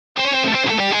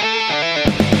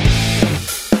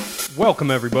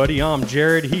Welcome, everybody. I'm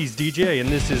Jared. He's DJ, and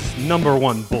this is Number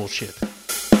One Bullshit.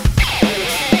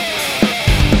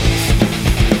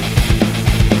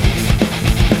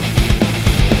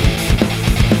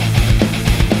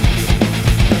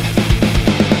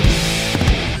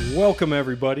 Welcome,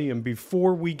 everybody, and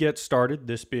before we get started,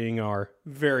 this being our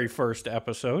very first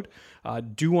episode, I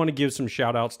do want to give some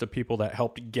shout-outs to people that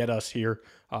helped get us here.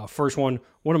 First one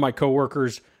of my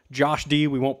coworkers, Josh D.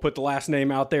 We won't put the last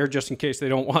name out there just in case they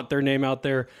don't want their name out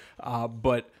there,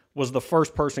 but was the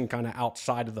first person kind of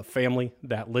outside of the family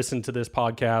that listened to this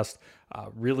podcast,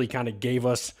 really kind of gave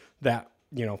us that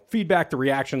feedback, the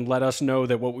reaction, let us know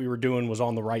that what we were doing was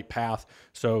on the right path.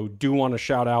 So do want to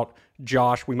shout out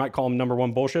Josh. We might call him Number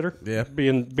One Bullshitter. Yeah.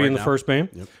 Being right the now. First fan,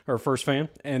 yep. Or first fan.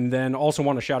 And then also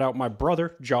want to shout out my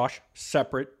brother, Josh,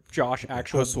 separate Josh,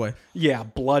 actual. Yeah,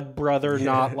 blood brother,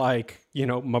 not like,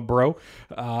 my bro.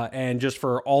 And just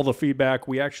for all the feedback,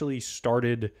 we actually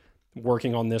started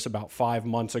working on this about 5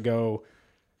 months ago,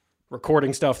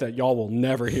 recording stuff that y'all will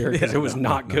never hear because it was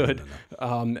not good.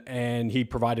 No. And he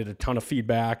provided a ton of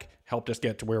feedback, helped us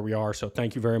get to where we are. So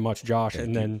thank you very much, Josh. Thank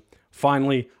you. Then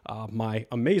finally, my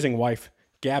amazing wife,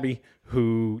 Gabby,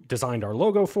 who designed our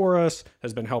logo for us,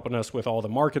 has been helping us with all the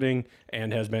marketing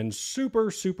and has been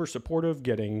super, super supportive,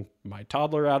 getting my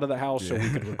toddler out of the house so we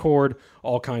could record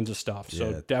all kinds of stuff.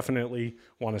 So definitely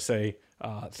want to say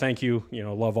thank you.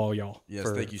 Love all y'all. Yes,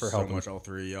 thank you so much, all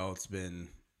three of y'all. It's been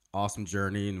awesome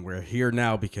journey, and we're here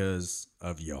now because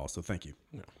of y'all, so thank you.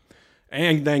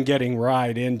 And then getting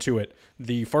right into it,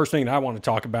 the first thing that I want to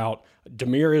talk about,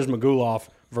 Damir Ismagulov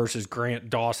versus Grant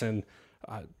Dawson.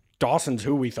 Dawson's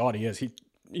who we thought he is.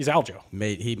 He's Aljo.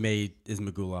 He made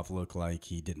Ismagulov look like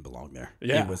he didn't belong there.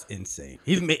 Yeah. It was insane.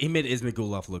 He made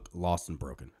Ismagulov look lost and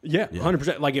broken. Yeah,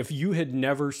 100%. Like, if you had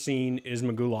never seen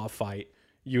Ismagulov fight,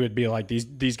 you would be like,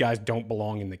 these guys don't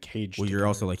belong in the cage. Well, you're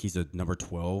also like, he's a number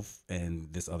 12,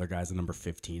 and this other guy's a number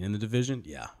 15 in the division.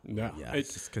 Yeah.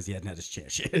 It's just because he hadn't had his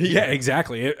chance yet. Yeah,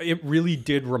 exactly. It really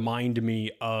did remind me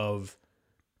of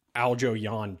Aljo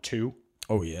Yan 2.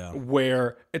 Oh, yeah.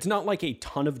 Where it's not like a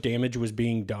ton of damage was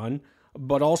being done,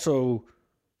 but also,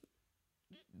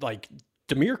 like,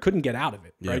 Damir couldn't get out of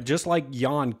it, right? Just like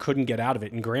Yan couldn't get out of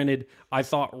it. And granted, I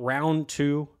thought round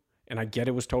 2, and I get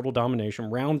it was total domination,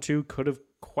 round 2 could have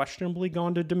questionably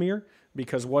gone to Damir,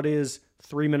 because what is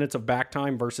 3 minutes of back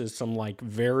time versus some like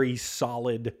very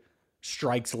solid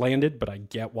strikes landed, but I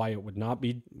get why it would not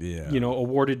be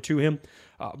awarded to him.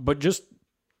 But just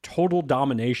total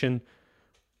domination.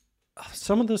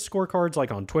 Some of the scorecards,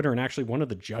 like on Twitter, and actually one of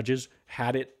the judges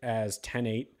had it as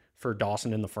 10-8 for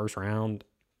Dawson in the first round.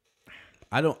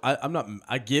 I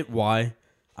get why.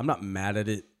 I'm not mad at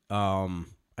it.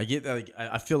 I get that. Like,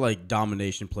 I feel like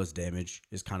domination plus damage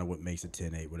is kind of what makes it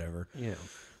 10-8, whatever. Yeah.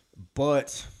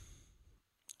 But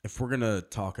if we're going to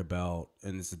talk about,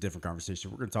 and it's a different conversation,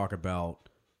 we're going to talk about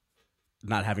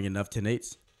not having enough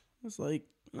 10-8s. It's like,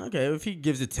 okay, if he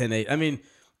gives it 10-8, I mean,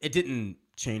 it didn't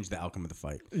change the outcome of the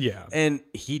fight. Yeah. And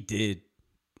he did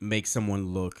make someone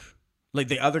look like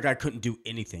the other guy couldn't do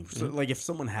anything. So, like, if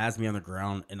someone has me on the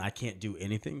ground and I can't do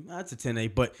anything, that's a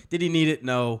 10-8. But did he need it?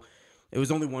 No. It was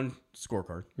only one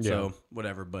scorecard, so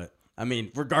whatever. But, I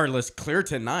mean, regardless, clear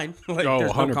 10-9. Like,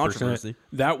 there's 100%. No controversy.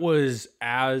 That was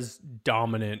as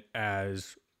dominant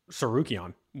as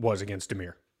Sarukian was against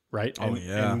Damir, right?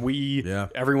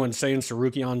 And everyone's saying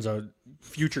Sarukian's a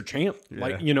future champ. Yeah.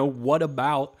 Like, what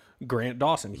about Grant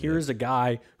Dawson? Here's a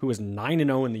guy who is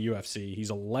 9-0 in the UFC.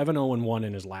 He's 11-0-1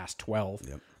 in his last 12,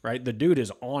 right? The dude is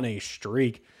on a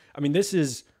streak. I mean, this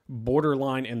is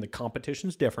borderline, and the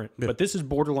competition's different, but this is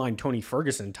borderline Tony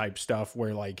Ferguson type stuff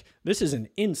where, like, this is an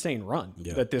insane run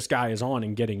that this guy is on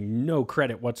and getting no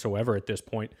credit whatsoever at this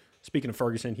point. Speaking of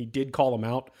Ferguson, he did call him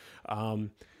out.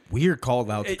 Weird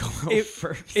call out to call out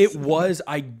Ferguson. It was,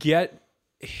 I get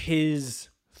his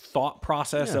thought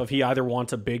process of he either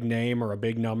wants a big name or a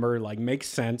big number, like, makes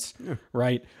sense,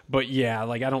 right? But yeah,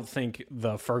 like, I don't think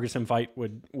the Ferguson fight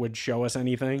would show us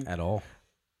anything at all.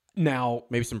 Now,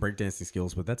 maybe some breakdancing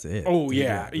skills, but that's it. Oh,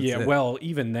 yeah. Well,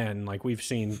 even then, like, we've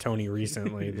seen Tony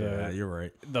recently. You're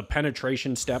right. The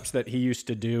penetration steps that he used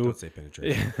to do. Don't say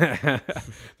penetration.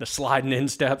 The sliding in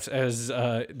steps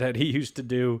that he used to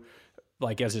do,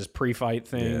 like, as his pre-fight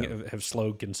thing, have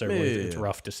slowed considerably. It's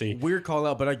rough to see. Weird call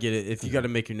out, but I get it. If you got to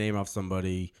make your name off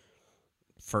somebody,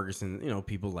 Ferguson,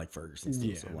 people like Ferguson.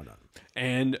 So why not?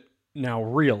 And now,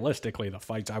 realistically, the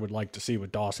fights I would like to see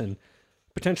with Dawson,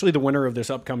 potentially the winner of this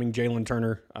upcoming Jalen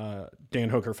Turner, Dan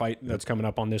Hooker fight that's coming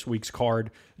up on this week's card,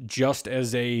 just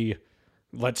as a,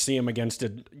 let's see him against a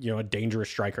dangerous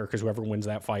striker, because whoever wins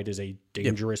that fight is a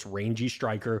dangerous, rangy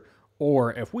striker,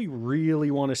 or if we really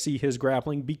want to see his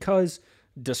grappling, because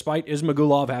despite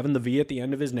Ismagulov having the V at the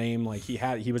end of his name, like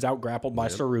he was out grappled by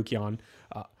Sarukian,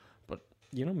 but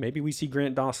maybe we see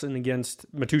Grant Dawson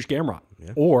against Mateusz Gamrot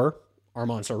or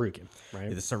Arman Sarukian, right?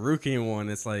 Yeah, the Sarukian one,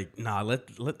 it's like, nah,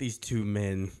 let these two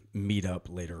men meet up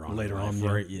later on.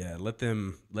 Let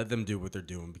them do what they're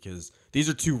doing, because these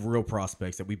are two real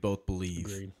prospects that we both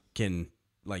believe can,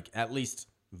 like, at least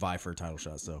vie for a title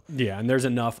shot. So yeah, and there's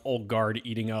enough old guard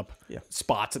eating up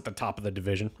spots at the top of the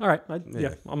division. All right,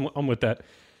 I'm with that.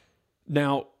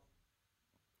 Now,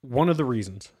 one of the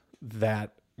reasons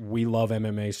that we love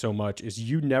MMA so much is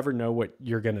you never know what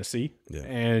you're going to see,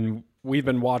 and we've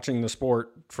been watching the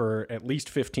sport for at least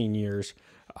 15 years.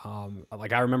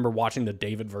 Like, I remember watching the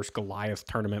David versus Goliath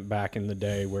tournament back in the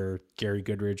day where Gary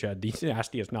Goodridge had the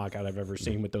nastiest knockout I've ever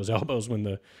seen with those elbows when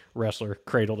the wrestler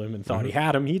cradled him and thought he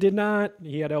had him. He did not.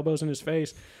 He had elbows in his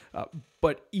face.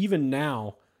 But even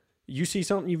now, you see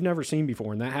something you've never seen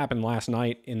before, and that happened last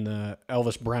night in the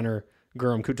Elvis Brenner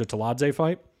Guram Kutateladze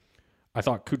fight. I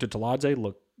thought Kutateladze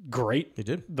looked great. He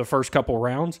did. The first couple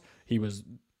rounds, he was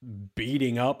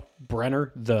beating up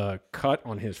Brenner. The cut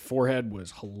on his forehead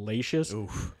was hellacious.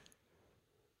 Oof.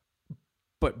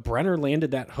 But Brenner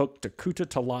landed that hook to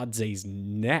Kutateladze's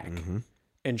neck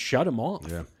and shut him off.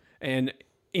 Yeah. And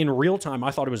in real time, I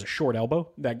thought it was a short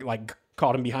elbow that like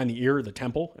caught him behind the ear or the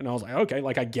temple. And I was like, okay,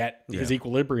 like I get his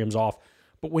equilibrium's off.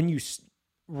 But when you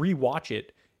rewatch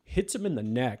it, hits him in the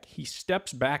neck, he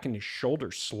steps back and his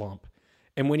shoulders slump.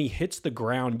 And when he hits the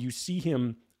ground, you see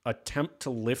him attempt to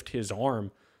lift his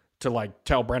arm to like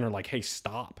tell Brenner like, hey,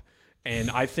 stop. And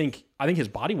I think his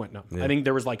body went numb. Yeah. I think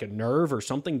there was like a nerve or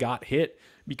something got hit,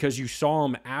 because you saw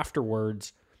him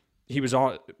afterwards. He was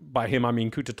on, by him, I mean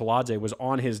Kutateladze was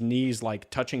on his knees, like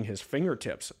touching his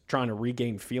fingertips, trying to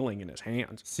regain feeling in his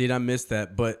hands. See, and I missed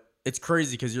that, but it's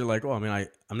crazy because you're like, oh, I mean,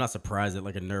 I'm not surprised that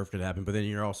like a nerve could happen, but then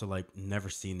you're also like, never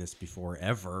seen this before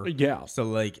ever. Yeah. So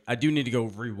like, I do need to go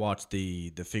rewatch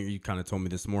the finger. You kind of told me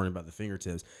this morning about the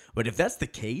fingertips, but if that's the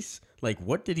case, like,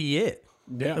 what did he hit?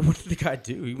 Yeah. What did the guy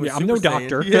do? I'm no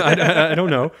doctor. I don't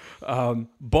know.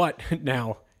 But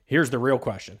now, here's the real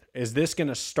question. Is this going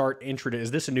to start is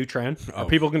this a new trend? Are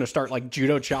people going to start like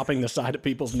judo chopping the side of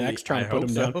people's necks, trying to put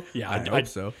them down? Yeah, I hope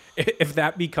so. If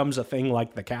that becomes a thing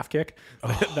like the calf kick,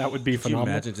 that would be phenomenal.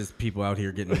 Can you imagine just people out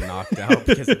here getting knocked out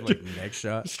because of like neck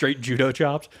shots? Straight judo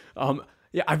chops.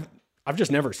 Yeah, I've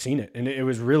just never seen it, and it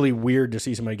was really weird to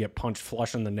see somebody get punched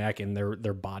flush in the neck and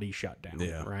their body shut down.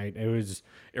 Yeah. Right.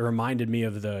 It reminded me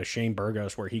of the Shane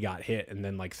Burgos where he got hit, and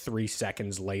then like 3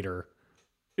 seconds later,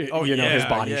 his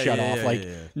body shut off.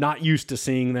 Not used to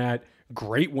seeing that.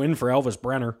 Great win for Elvis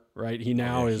Brenner. Right. He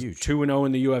now is 2-0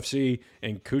 in the UFC,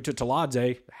 and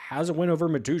Kutateladze has a win over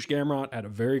Mateusz Gamrot at a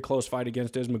very close fight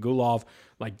against Ismagulov.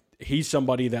 Like, he's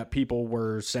somebody that people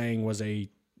were saying was a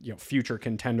future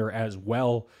contender as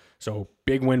well. So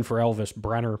big win for Elvis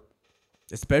Brenner.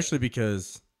 Especially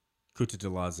because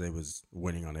Kutateladze was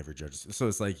winning on every judge. So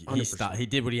it's like he stopped. He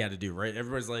did what he had to do, right?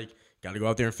 Everybody's like, got to go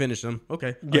out there and finish him.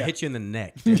 Okay. I'll hit you in the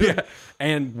neck. Yeah.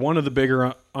 And one of the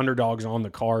bigger underdogs on the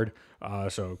card.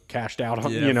 So cashed out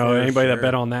on, anybody that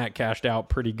bet on that cashed out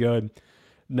pretty good.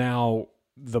 Now,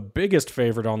 the biggest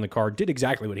favorite on the card did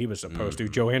exactly what he was supposed to.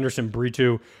 Joe Anderson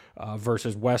Brito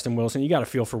versus Weston Wilson. You got to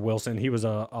feel for Wilson. He was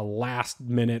a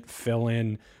last-minute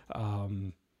fill-in.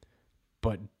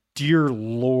 But dear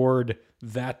Lord,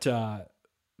 that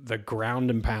the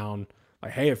ground and pound.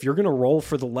 Like, hey, if you're gonna roll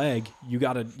for the leg, you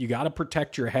gotta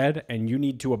protect your head, and you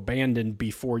need to abandon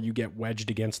before you get wedged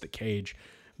against the cage.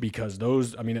 Because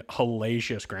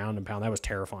hellacious ground and pound. That was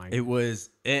terrifying. It was,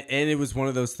 and it was one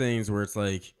of those things where it's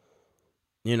like,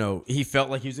 he felt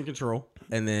like he was in control,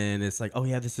 and then it's like, oh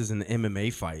yeah, this is an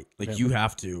MMA fight. Like, you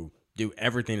have to do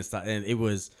everything to stop. And it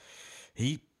was,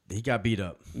 he got beat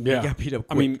up. Yeah, he got beat up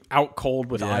quick. Out cold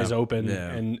with eyes open,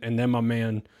 and then my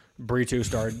man Brito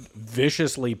started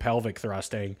viciously pelvic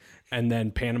thrusting, and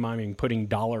then pantomiming, putting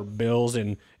dollar bills,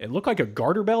 and it looked like a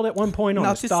garter belt at one point on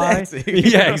his thigh.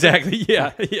 Yeah, exactly.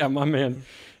 Yeah, my man.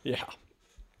 Yeah.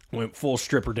 Went full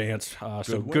stripper dance.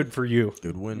 So good for you.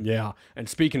 Good win. Yeah. And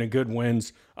speaking of good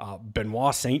wins,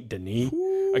 Benoit Saint Denis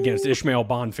against Ishmael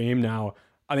Bonfim. Now,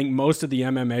 I think most of the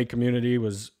MMA community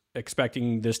was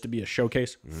expecting this to be a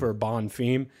showcase for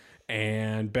Bonfim.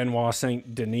 And Benoit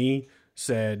Saint Denis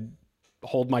said,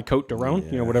 hold my coat de Rhone,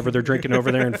 whatever they're drinking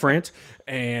over there in France.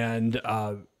 And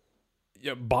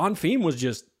Bonfim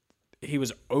was he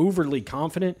was overly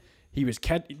confident. He was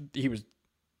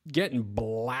getting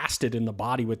blasted in the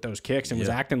body with those kicks and was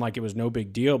acting like it was no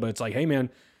big deal. But it's like, hey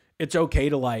man, it's okay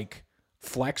to like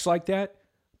flex like that,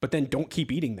 but then don't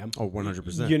keep eating them. Oh,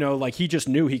 100%. You know, like he just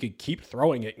knew he could keep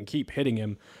throwing it and keep hitting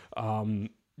him.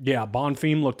 Yeah,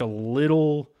 Bonfim looked a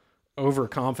little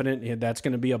overconfident. That's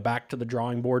going to be a back to the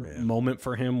drawing board moment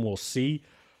for him. We'll see.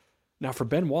 Now for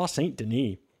Benoit Saint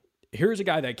Denis, here's a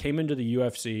guy that came into the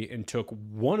UFC and took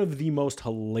one of the most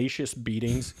hellacious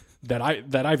beatings that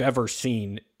I've ever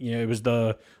seen. You know, it was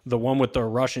the one with the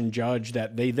Russian judge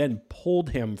that they then pulled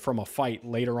him from a fight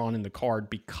later on in the card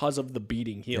because of the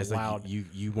beating he allowed. Like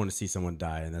you want to see someone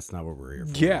die, and that's not what we're here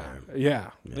for.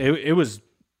 Yeah. It was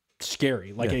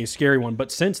scary, like a scary one.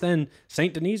 But since then,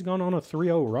 Saint Denis gone on a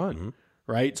 3-0 run,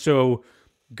 right? So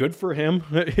good for him,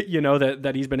 you know,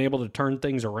 that he's been able to turn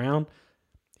things around.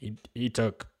 He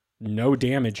took no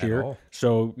damage here.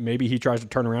 So maybe he tries to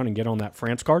turn around and get on that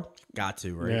France card. Got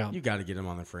to, right? Yeah. You got to get him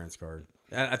on the France card.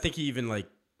 I think he even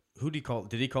who did he call?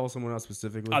 Did he call someone else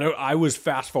specifically? I was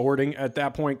fast forwarding at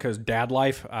that point because dad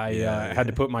life. I had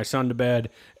to put my son to bed,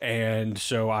 and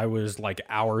so I was like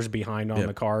hours behind on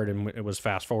the card, and it was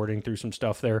fast forwarding through some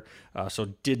stuff there. So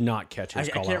did not catch his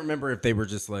call. I can't remember if they were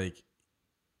just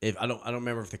if I don't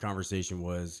remember if the conversation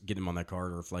was get him on that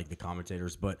card or if the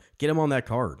commentators, but get him on that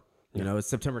card. You know, it's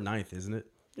September 9th, isn't it?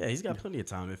 Yeah, he's got plenty of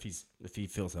time if he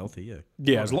feels healthy.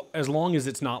 Yeah, as long as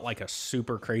it's not like a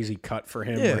super crazy cut for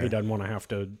him where he doesn't want to have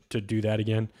to do that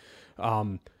again.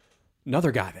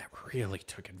 Another guy that really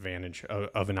took advantage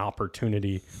of an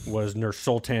opportunity was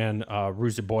Nursultan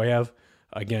Ruziboyev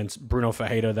against Bruno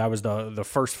Ferreira. That was the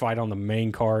first fight on the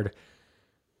main card.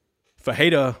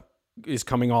 Ferreira is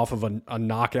coming off of a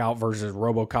knockout versus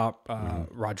RoboCop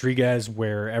Rodriguez,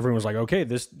 where everyone was like, okay,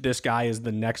 this guy is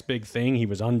the next big thing. He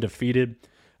was undefeated.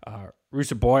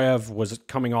 Ruziboyev was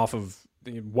coming off of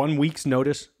 1 week's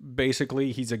notice,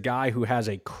 basically. He's a guy who has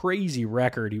a crazy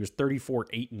record. He was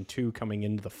 34-8-2 coming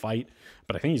into the fight,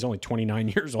 but I think he's only 29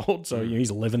 years old, so he's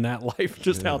living that life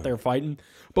just out there fighting,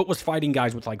 but was fighting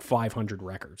guys with 500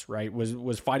 records, right?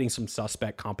 Was fighting some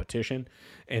suspect competition,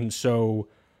 and so,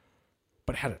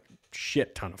 but had a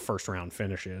shit ton of first-round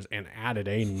finishes and added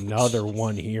another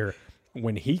one here.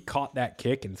 When he caught that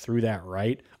kick and threw that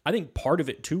right, I think part of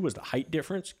it too was the height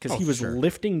difference because he was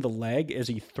lifting the leg as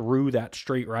he threw that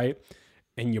straight right,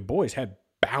 and your boy's head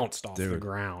bounced off the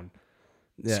ground.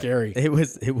 Yeah, scary. It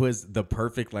was the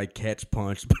perfect catch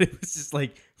punch, but it was just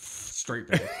straight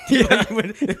back. It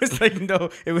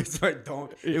was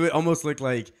it would almost look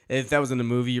like if that was in a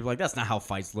movie, you're like, that's not how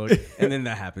fights look, and then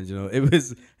that happens. You know,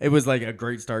 it was like a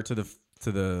great start for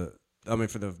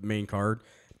the main card.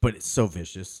 But it's so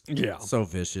vicious. Yeah. So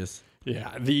vicious. Yeah.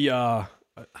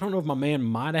 I don't know if my man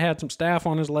might have had some staph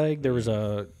on his leg. There was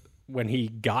when he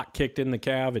got kicked in the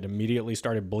calf, it immediately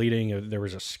started bleeding. There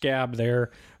was a scab there.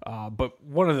 But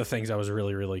one of the things that was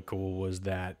really, really cool was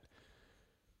that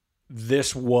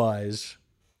this was,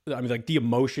 the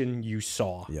emotion you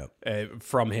saw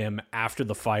from him after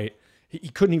the fight. He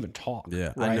couldn't even talk.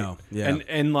 Yeah. Right? I know. Yeah.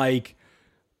 And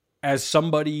as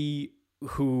somebody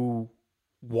who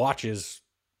watches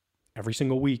every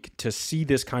single week, to see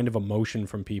this kind of emotion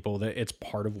from people, that it's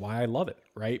part of why I love it,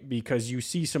 right? Because you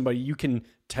see somebody, you can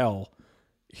tell,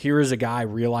 here is a guy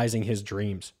realizing his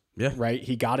dreams, right?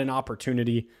 He got an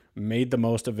opportunity, made the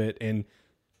most of it, and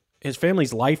his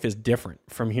family's life is different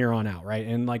from here on out, right?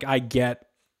 And I get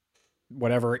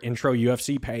whatever intro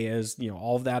UFC pay is,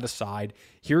 all of that aside,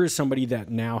 here is somebody that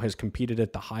now has competed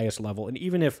at the highest level, and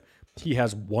even if he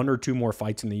has one or two more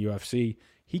fights in the UFC,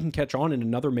 he can catch on in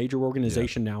another major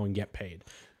organization now and get paid.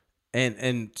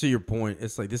 And to your point,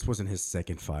 it's this wasn't his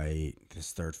second fight,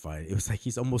 his third fight. It was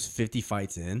he's almost 50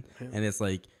 fights in, and it's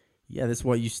that's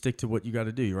why you stick to what you got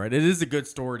to do, right? It is a good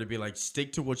story to be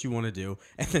stick to what you want to do,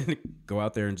 and then go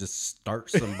out there and just start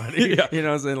somebody. You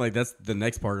know what I'm saying? That's the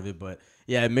next part of it. But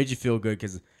yeah, it made you feel good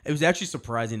because it was actually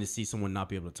surprising to see someone not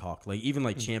be able to talk.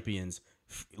 Even champions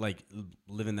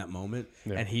live in that moment,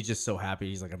 and he's just so happy.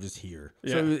 He's I'm just here.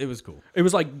 So it was cool. It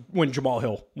was like when Jamal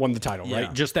Hill won the title,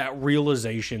 right? Just that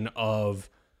realization of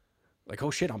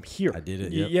oh shit, I'm here. I did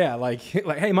it. Yep.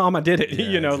 Yeah, hey mom, I did it.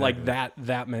 Exactly.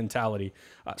 That mentality.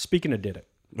 Speaking of did it.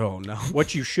 Oh no.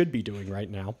 What you should be doing right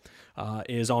now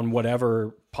is on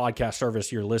whatever podcast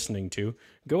service you're listening to,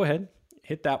 go ahead,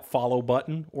 hit that follow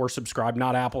button or subscribe.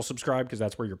 Not Apple subscribe because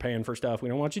that's where you're paying for stuff. We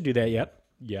don't want you to do that yet.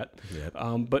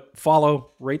 But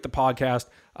follow, rate the podcast.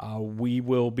 We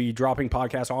will be dropping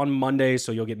podcasts on Mondays,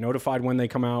 so you'll get notified when they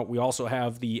come out. We also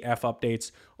have the F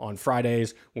updates on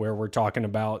Fridays where we're talking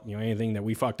about anything that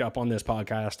we fucked up on this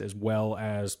podcast, as well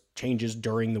as changes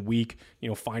during the week,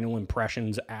 final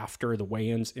impressions after the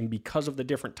weigh-ins. And because of the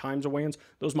different times of weigh-ins,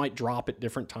 those might drop at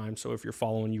different times. So if you're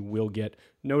following, you will get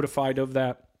notified of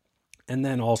that. And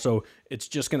then also, it's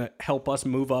just going to help us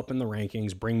move up in the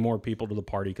rankings, bring more people to the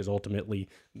party, because ultimately,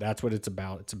 that's what it's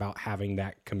about. It's about having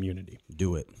that community.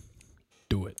 Do it.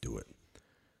 Do it. Do it.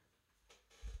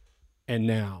 And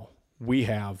now, we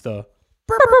have the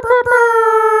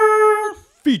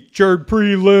featured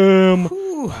prelim.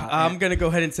 I'm going to go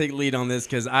ahead and take lead on this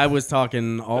because I was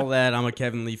talking all that. I'm a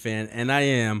Kevin Lee fan, and I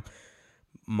am.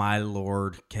 My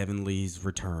Lord, Kevin Lee's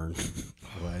return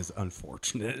was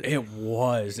unfortunate. It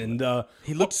was. And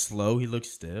he looked slow. He looked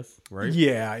stiff, right?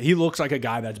 Yeah, he looks like a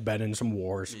guy that's been in some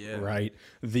wars, right?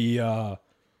 To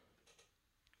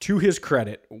his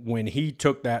credit, when he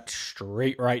took that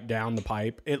straight right down the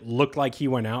pipe, it looked like he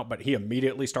went out, but he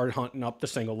immediately started hunting up the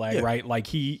single leg, right? Like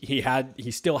he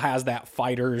still has that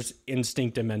fighter's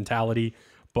instinct and mentality,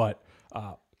 but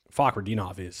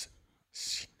Fakhretdinov is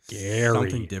scary.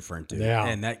 Something different, dude. Yeah.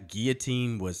 And that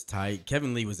guillotine was tight.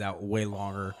 Kevin Lee was out way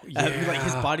longer. Like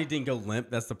his body didn't go limp.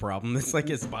 That's the problem. It's like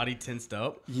his body tensed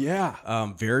up.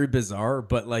 Yeah. Very bizarre,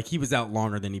 but like he was out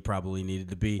longer than he probably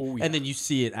needed to be. Oh, yeah. And then you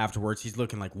see it afterwards. He's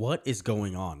looking like, what is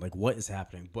going on? Like, what is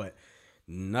happening? But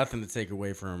nothing to take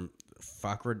away from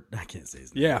I can't say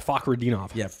his name. Yeah,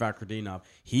 Fakhretdinov. Yeah, Fakhretdinov.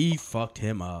 He fucked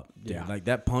him up, dude. Yeah. Like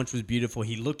that punch was beautiful.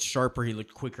 He looked sharper. He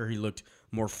looked quicker. He looked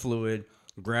more fluid.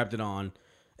 Grabbed it on.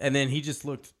 And then he just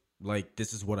looked like,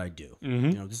 this is what I do. Mm-hmm.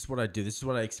 You know, this is what I do. This is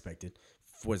what I expected.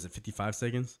 Was it 55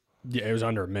 seconds? Yeah, it was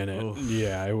under a minute. Oof.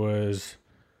 Yeah, it was.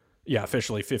 Yeah,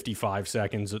 officially 55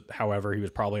 seconds. However, he was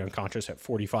probably unconscious at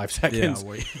 45 seconds.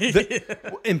 Yeah,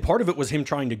 and part of it was him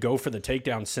trying to go for the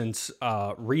takedown since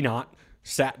Renat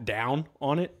sat down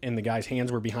on it and the guy's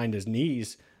hands were behind his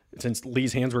knees. Since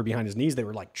Lee's hands were behind his knees, they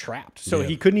were like trapped. So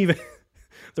he couldn't even...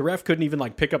 The ref couldn't even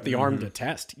like pick up the arm to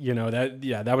test,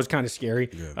 that was kind of scary.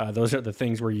 Yeah. Those are the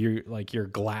things where you're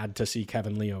glad to see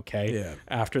Kevin Lee okay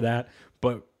after that.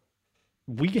 But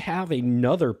we have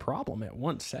another problem at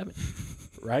 170,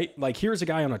 right? Like here's a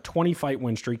guy on a 20 fight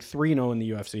win streak, 3-0 in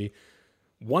the UFC.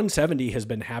 170 has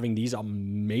been having these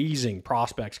amazing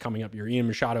prospects coming up. Your Ian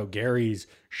Machado, Gary's,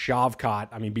 Shavkat.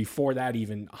 I mean, before that,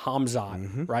 even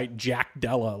Hamzat, right? Jack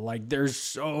Della. Like, there's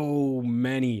so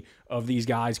many of these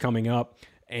guys coming up,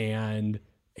 and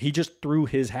he just threw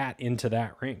his hat into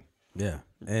that ring. Yeah,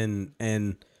 and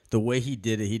the way he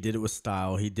did it with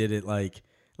style. He did it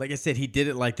like I said, he did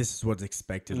it like this is what's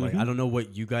expected. Like, I don't know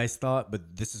what you guys thought,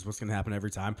 but this is what's going to happen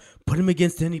every time. Put him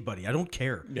against anybody. I don't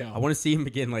care. Yeah. I want to see him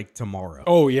again like tomorrow.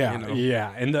 Oh, yeah.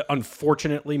 Yeah. And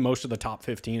unfortunately, most of the top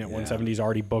 15 at 170 is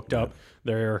already booked up.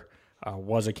 There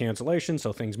was a cancellation,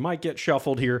 so things might get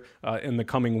shuffled here in the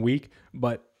coming week.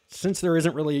 But since there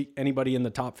isn't really anybody in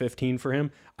the top 15 for him,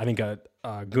 I think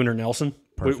Gunnar Nelson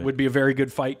would be a very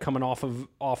good fight coming off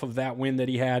of that win that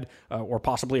he had, or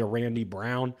possibly a Randy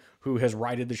Brown who has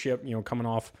righted the ship, coming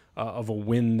off of a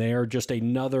win there. Just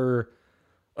another,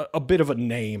 a bit of a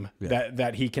name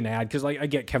that he can add. Because I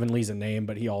get Kevin Lee's a name,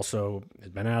 but he also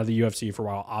has been out of the UFC for a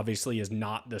while. Obviously is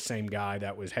not the same guy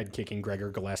that was head kicking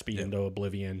Gregor Gillespie into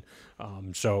oblivion.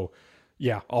 So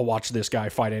yeah, I'll watch this guy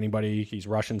fight anybody. He's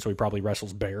Russian, so he probably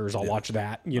wrestles bears. I'll watch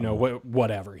that,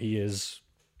 whatever he is.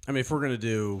 I mean, if we're going to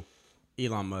do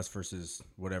Elon Musk versus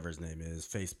whatever his name is,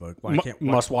 Facebook.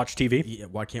 Must watch TV. Yeah,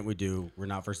 why can't we do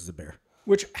Renat versus a bear?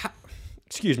 Which,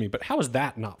 excuse me, but how is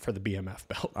that not for the BMF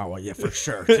belt? Oh, well, yeah, for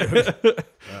sure, dude.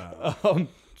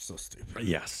 So stupid.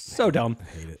 Yes, so dumb.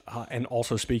 I hate it. And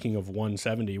also, speaking of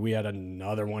 170, we had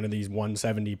another one of these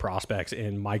 170 prospects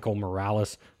in Michael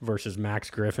Morales versus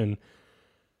Max Griffin.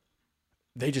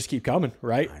 They just keep coming,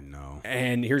 right? I know.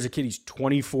 And here's a kid. He's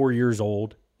 24 years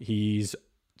old. He's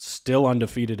still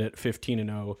undefeated at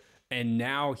 15-0, and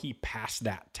now he passed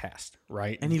that test,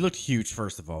 right? And he looked huge,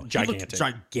 first of all.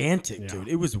 Gigantic, dude.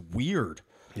 It was weird.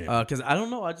 Because I don't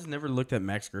know, I just never looked at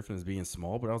Max Griffin as being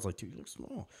small, but I was like, dude, he looks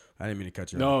small. I didn't mean to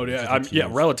cut you off. No,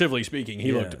 relatively speaking,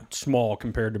 he looked small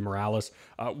compared to Morales,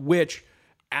 which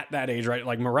at that age, right,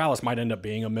 like Morales might end up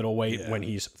being a middleweight when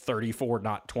he's 34,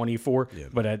 not 24,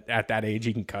 but at that age,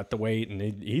 he can cut the weight, and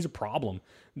he's a problem.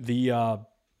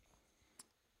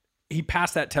 He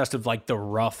passed that test of like the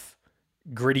rough,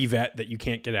 gritty vet that you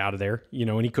can't get out of there,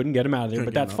 and he couldn't get him out of there,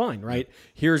 but that's fine, right?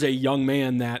 Here's a young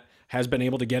man that has been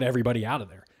able to get everybody out of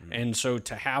there. And so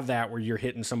to have that where you're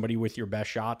hitting somebody with your best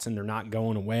shots and they're not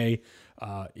going away,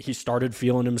 he started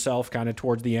feeling himself kind of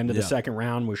towards the end of the second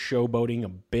round, was showboating a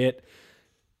bit.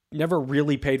 Never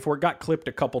really paid for it. Got clipped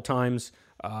a couple times.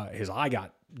 His eye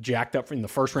got jacked up in the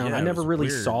first round. I never really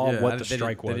saw what the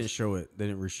strike was. They didn't show it. They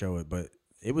didn't re-show it, but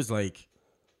it was like,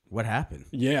 what happened?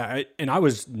 Yeah, and I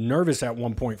was nervous at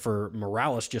one point for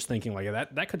Morales, just thinking like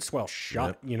that could swell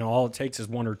shut. All it takes is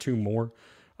one or two more.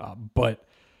 But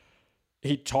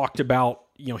he talked about,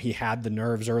 he had the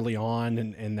nerves early on,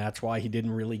 and that's why he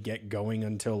didn't really get going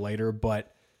until later,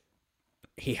 but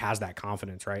he has that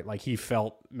confidence, right? Like, he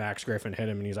felt Max Griffin hit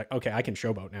him, and he's like, okay, I can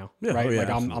showboat now, right? Oh, yeah, like,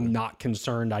 absolutely. I'm not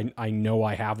concerned. I know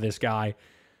I have this guy.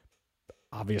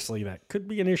 Obviously, that could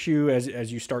be an issue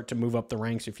as you start to move up the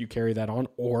ranks if you carry that on,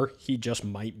 or he just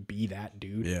might be that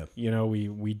dude. Yeah.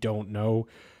 We don't know.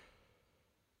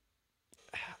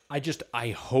 I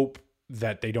hope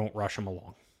that they don't rush him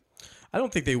along. I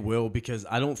don't think they will, because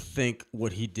I don't think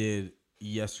what he did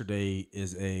yesterday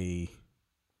is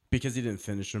because he didn't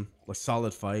finish him, like,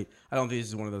 solid fight. I don't think this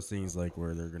is one of those things like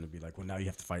where they're going to be like, well, now you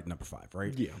have to fight number 5,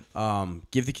 right? Yeah.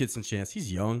 Give the kid some chance.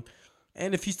 He's young.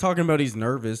 And if he's talking about he's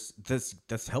nervous,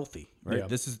 that's healthy, right?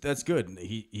 Yeah. That's good.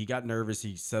 He got nervous,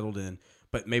 he settled in,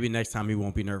 but maybe next time he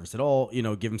won't be nervous at all.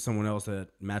 Give him someone else that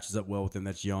matches up well with him,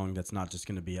 that's young, that's not just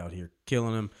going to be out here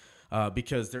killing him,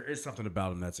 because there is something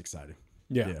about him that's exciting.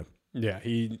 Yeah.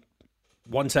 He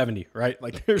 170, right?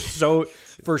 Like, there's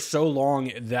for so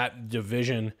long that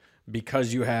division,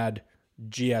 because you had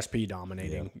GSP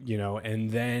dominating,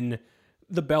 and then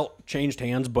the belt changed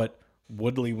hands, but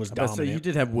Woodley was dominant. You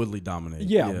did have Woodley dominate.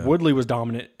 Yeah, Woodley was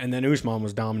dominant, and then Usman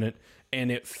was dominant,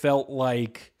 and it felt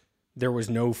like there was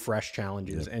no fresh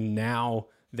challenges. Yeah. And now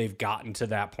they've gotten to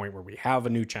that point where we have a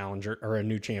new challenger or a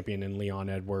new champion in Leon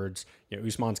Edwards.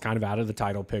 Usman's kind of out of the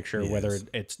title picture, whether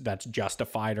that's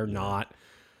justified or not.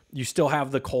 You still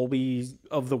have the Colbys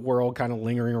of the world kind of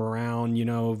lingering around,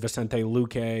 Vicente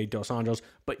Luque, Dos Anjos,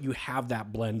 but you have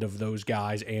that blend of those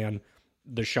guys and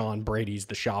the Sean Brady's,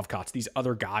 the Shavkats, these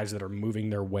other guys that are moving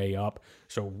their way up.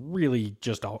 So really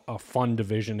just a fun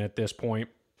division at this point.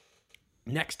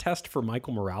 Next test for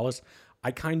Michael Morales.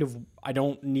 I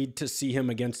don't need to see him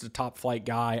against a top flight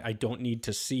guy. I don't need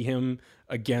to see him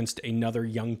against another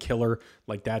young killer.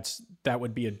 Like, that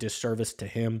would be a disservice to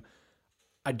him.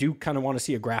 I do kind of want to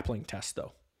see a grappling test,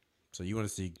 though. So you want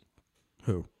to see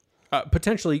who?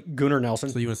 Potentially Gunnar Nelson.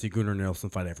 So you want to see Gunnar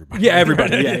Nelson fight everybody? Yeah,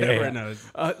 everybody. Yeah. Right now.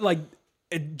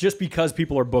 Just because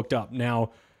people are booked up.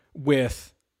 Now,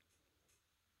 with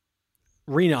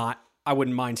Renat, I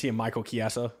wouldn't mind seeing Michael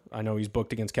Chiesa. I know he's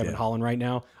booked against Kevin Holland right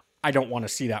now. I don't want to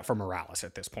see that for Morales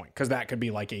at this point, because that could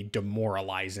be like a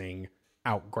demoralizing,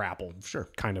 out-grappled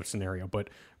kind of scenario. But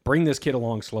bring this kid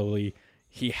along slowly.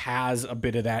 He has a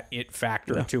bit of that it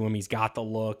factor to him. He's got the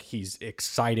look. He's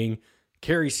exciting.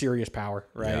 Carries serious power,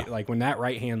 right? Yeah. Like, when that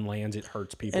right hand lands, it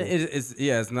hurts people.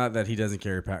 It's not that he doesn't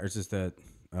carry power. It's just that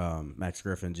Max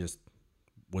Griffin just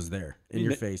was there in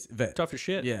your face. Tough as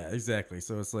shit. Yeah, exactly.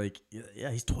 So it's like,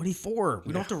 he's 24.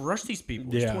 We don't have to rush these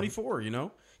people. He's 24,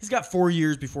 He's got 4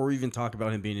 years before we even talk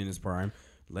about him being in his prime.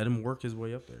 Let him work his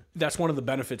way up there. That's one of the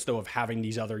benefits, though, of having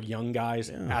these other young guys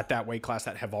at that weight class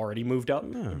that have already moved up,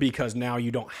 because now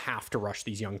you don't have to rush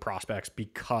these young prospects,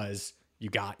 because you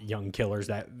got young killers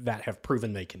that have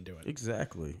proven they can do it.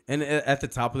 Exactly. And at the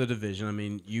top of the division, I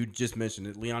mean, you just mentioned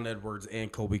it, Leon Edwards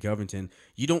and Colby Covington.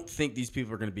 You don't think these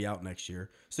people are going to be out next year.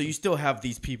 So you still have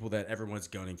these people that everyone's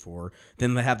gunning for.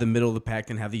 Then they have the middle of the pack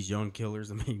and have these young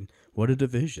killers. I mean, what a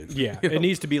division. Yeah. It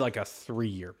needs to be like a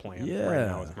 3-year plan right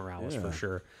now with Morales for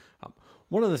sure.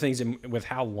 One of the things with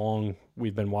how long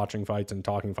we've been watching fights and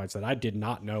talking fights that I did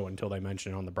not know until they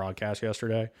mentioned it on the broadcast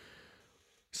yesterday,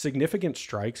 significant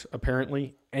strikes,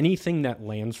 apparently, anything that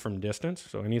lands from distance,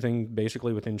 so anything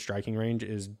basically within striking range,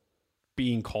 is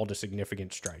being called a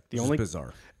significant strike. It's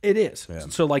bizarre. It is. Yeah.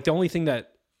 So, like, the only thing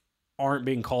that aren't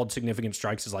being called significant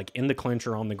strikes is, like, in the clinch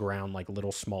or on the ground, like,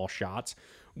 little small shots,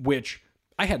 which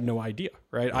I had no idea,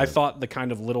 right? Yeah. I thought the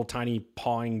kind of little tiny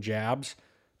pawing jabs,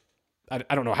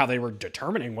 I don't know how they were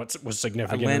determining what was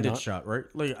significant. A landed shot, right?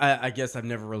 Like, I guess I've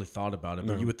never really thought about it,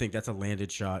 but you would think that's a landed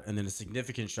shot, and then a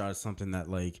significant shot is something that,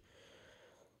 like,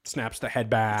 snaps the head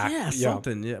back. Yeah,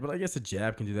 something. Yeah, but I guess a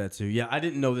jab can do that too. Yeah, I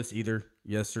didn't know this either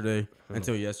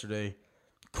until yesterday.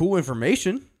 Cool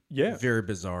information. Yeah. Very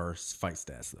bizarre fight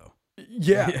stats, though.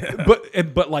 Yeah.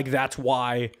 But like, that's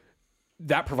why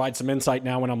that provides some insight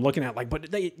now when I'm looking at, like,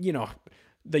 but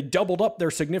they doubled up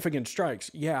their significant strikes.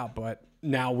 Yeah, but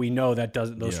now we know that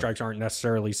those strikes aren't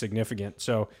necessarily significant.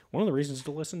 So one of the reasons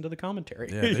to listen to the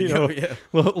commentary. Yeah,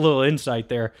 little insight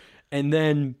there. And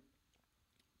then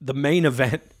the main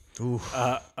event,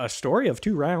 a story of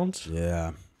 2 rounds.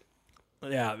 Yeah.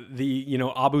 Yeah,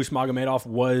 Abus Magomedov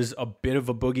was a bit of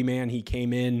a boogeyman. He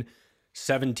came in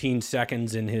 17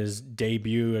 seconds in his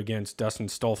debut against Dustin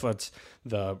Stolfitz.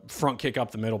 The front kick up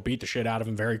the middle, beat the shit out of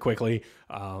him very quickly.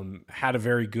 Had a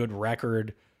very good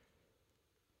record.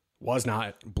 Was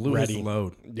not blew ready. His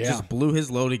load. Yeah. Just blew his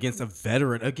load against a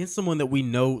veteran, against someone that we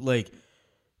know, like,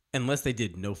 unless they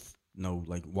did no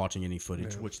like watching any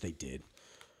footage, which they did.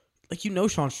 Like,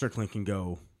 Sean Strickland can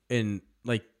go And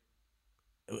like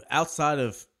outside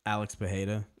of Alex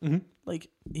Pereira, like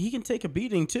he can take a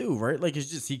beating too, right? Like it's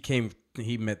just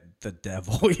he met the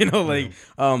devil, you know, like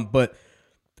but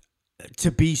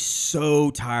to be so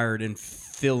tired and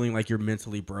feeling like you're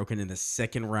mentally broken in the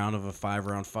second round of a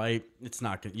 5-round fight,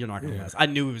 you're not gonna last. I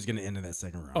knew it was gonna end in that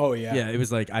second round. Oh yeah. Yeah, it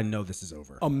was like I know this is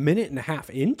over. A minute and a half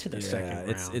into the second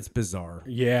round. It's bizarre.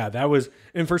 Yeah, that was,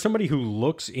 and for somebody who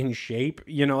looks in shape,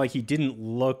 you know, like he didn't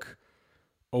look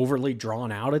overly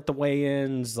drawn out at the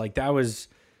weigh-ins. Like that was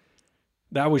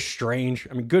strange.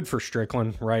 I mean, good for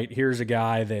Strickland, right? Here's a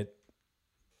guy that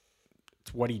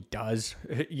it's what he does,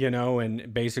 you know,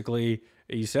 and basically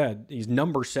he said he's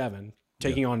number 7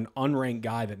 taking on an unranked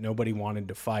guy that nobody wanted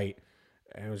to fight.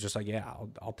 And it was just like, yeah,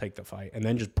 I'll take the fight. And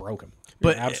then just broke him.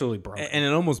 But absolutely broke him. And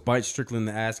it almost bites Strickland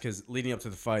in the ass because leading up to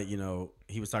the fight, you know,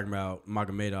 he was talking about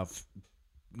Magomedov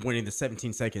winning the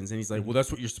 17 seconds. And he's like, well,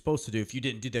 that's what you're supposed to do. If you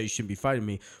didn't do that, you shouldn't be fighting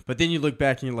me. But then you look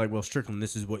back and you're like, well, Strickland,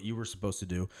 this is what you were supposed to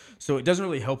do. So it doesn't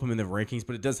really help him in the rankings,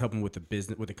 but it does help him with the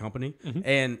business, with the company.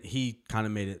 And he kind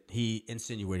of he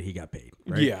insinuated he got paid,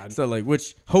 right? Yeah. So like,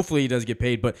 which hopefully he does get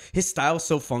paid, but his style is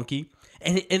so funky.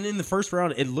 And in the first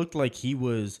round, it looked like he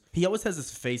always has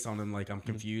this face on him like, I'm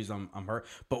confused, I'm hurt.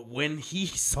 But when he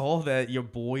saw that your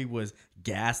boy was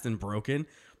gassed and broken,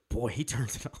 boy, he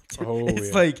turns it on. Oh,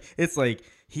 it's like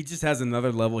he just has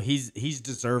another level. He's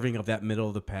deserving of that middle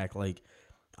of the pack. Like,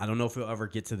 I don't know if he'll ever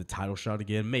get to the title shot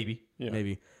again. Maybe.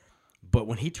 But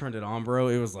when he turned it on, bro,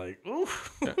 it was like,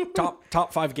 oof.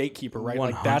 top 5 gatekeeper, right? 100%.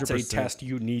 Like that's a test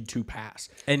you need to pass.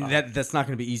 And that's not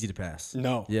going to be easy to pass.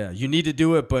 No. Yeah, you need to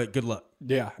do it, but good luck.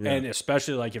 Yeah. And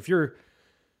especially like if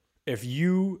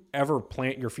you ever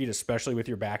plant your feet, especially with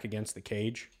your back against the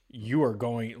cage, you are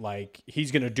going, like,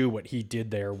 he's going to do what he did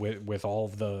there with all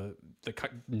of the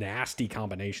nasty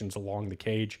combinations along the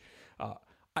cage.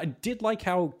 I did like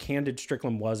how candid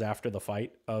Strickland was after the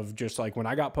fight of just like, when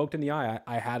I got poked in the eye,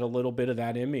 I had a little bit of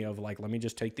that in me of like, let me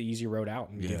just take the easy road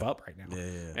out and give up right now.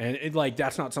 And it, like,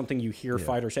 that's not something you hear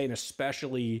fighters say, and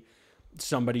especially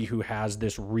somebody who has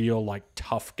this real like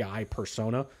tough guy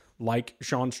persona like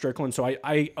Sean Strickland. So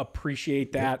I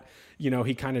appreciate that. You know,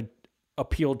 he kind of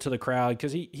appealed to the crowd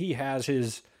because he has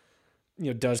his, you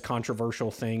know, does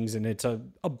controversial things, and it's a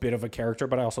bit of a character,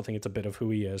 but I also think it's a bit of who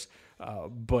he is.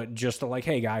 But just to like,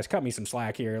 hey guys, cut me some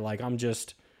slack here. Like, I'm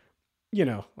just, you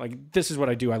know, like, this is what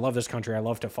I do. I love this country. I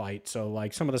love to fight. So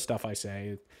like some of the stuff I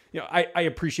say, you know, I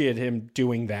appreciate him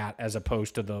doing that as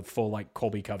opposed to the full like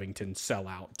Colby Covington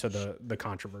sellout to the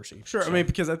controversy. Sure. So, I mean,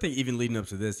 because I think even leading up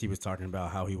to this, he was talking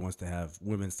about how he wants to have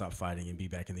women stop fighting and be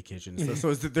back in the kitchen.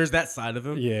 So there's that side of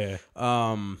him. Yeah.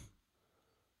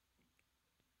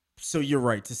 So you're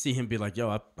right to see him be like,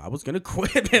 yo, I was going to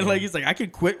quit. And like, he's like, I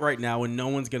could quit right now and no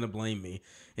one's going to blame me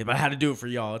if I had to do it for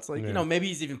y'all. It's like, you know, maybe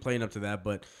he's even playing up to that.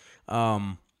 But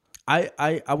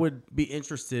I would be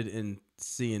interested in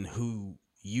seeing who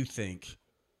you think,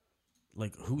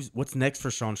 like, what's next for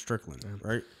Sean Strickland,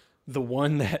 right? The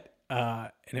one that,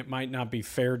 and it might not be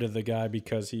fair to the guy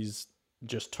because he's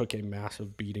just took a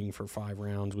massive beating for 5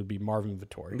 rounds, would be Marvin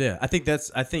Vettori. Yeah, I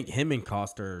think him and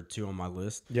Costa are 2 on my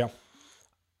list. Yeah.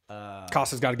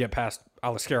 Costa's got to get past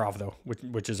Aliskerov though,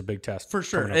 which is a big test for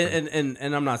sure.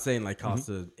 And I'm not saying like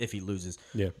Costa if he loses,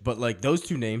 but like those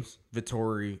 2 names,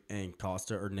 Vettori and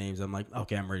Costa, are names I'm like,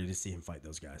 okay, I'm ready to see him fight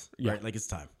those guys. Right, like it's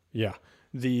time. Yeah.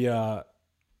 The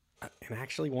and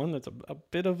actually one that's a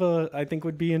bit of I think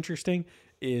would be interesting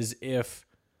is if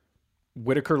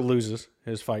Whitaker loses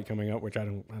his fight coming up, which I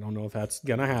don't know if that's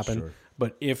gonna happen,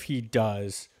 but if he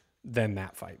does, then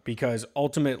that fight, because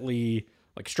ultimately,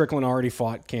 like, Strickland already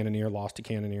fought Cannonier, lost to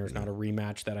Cannonier. It's not a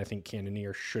rematch that I think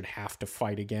Cannonier should have to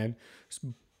fight again.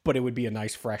 But it would be a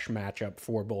nice, fresh matchup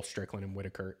for both Strickland and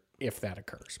Whitaker if that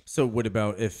occurs. So what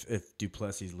about if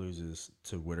Duplessis loses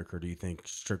to Whitaker? Do you think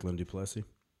Strickland Duplessis?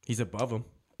 He's above him.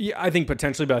 Yeah, I think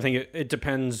potentially, but I think it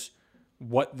depends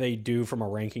what they do from a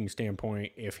ranking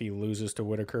standpoint if he loses to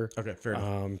Whitaker. Okay, fair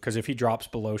enough. Because if he drops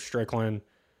below Strickland,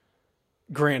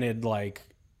 granted, like,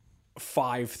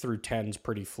 5 through 10 is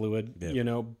pretty fluid, you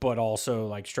know, but also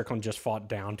like Strickland just fought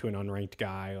down to an unranked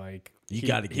guy. Like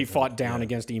he fought down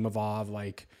against Imavov.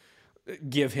 Like,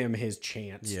 give him his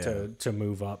chance to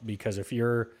move up, because if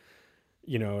you're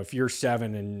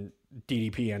 7 and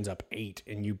DDP ends up 8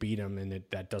 and you beat him and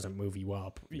that doesn't move you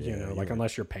up, you know, like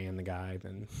unless you're paying the guy,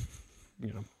 then,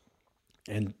 you know.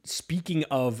 And speaking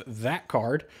of that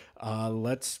card,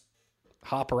 let's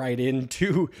hop right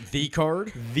into the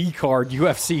card,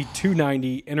 UFC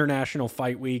 290 International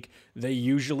Fight Week. They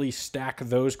usually stack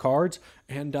those cards,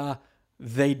 and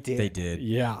they did.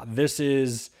 Yeah, this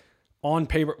is on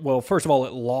paper. Well, first of all,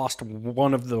 it lost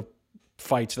one of the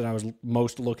fights that I was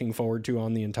most looking forward to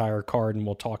on the entire card, and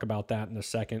we'll talk about that in a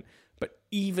second. But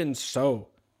even so,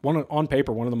 on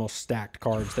paper, one of the most stacked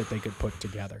cards that they could put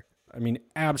together. I mean,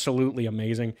 absolutely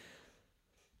amazing.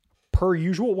 Per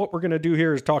usual, what we're going to do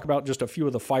here is talk about just a few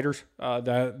of the fighters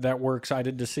that we're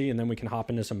excited to see, and then we can hop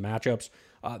into some matchups.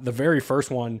 The very first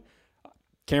one,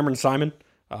 Cameron Simon,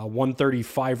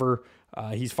 135er.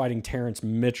 He's fighting Terrence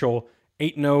Mitchell,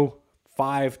 8-0,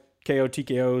 5 KO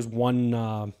TKOs,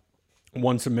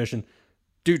 one submission.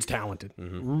 Dude's talented,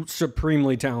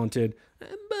 supremely talented,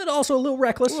 but also a little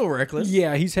reckless.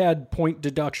 Yeah, he's had point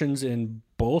deductions in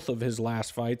both of his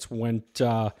last fights. Went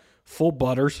full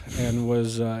butters and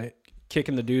was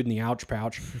kicking the dude in the ouch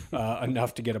pouch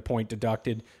enough to get a point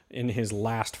deducted in his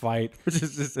last fight. Which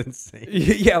is just insane.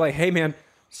 Yeah, like, hey, man,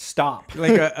 stop.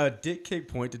 Like a dick kick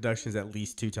point deduction is at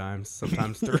least 2 times,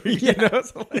 sometimes 3. You know,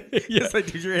 so like, it's like,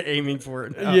 dude, you're aiming for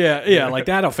it now. Yeah, like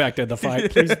that affected the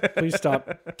fight. Please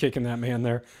stop kicking that man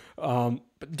there.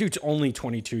 But dude's only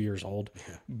 22 years old,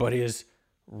 but is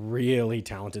really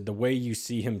talented. The way you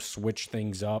see him switch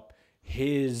things up,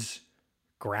 his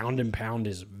ground and pound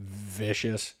is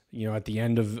vicious. You know, at the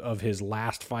end of his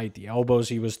last fight, the elbows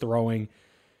he was throwing,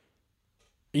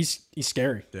 he's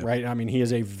scary, right? I mean, he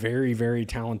is a very, very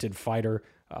talented fighter.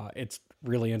 It's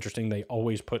really interesting. They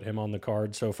always put him on the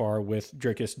card so far with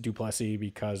Dricus du Plessis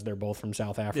because they're both from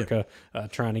South Africa,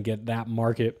 trying to get that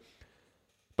market.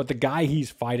 But the guy he's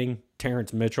fighting,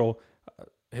 Terrence Mitchell,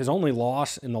 his only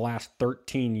loss in the last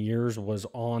 13 years was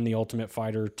on The Ultimate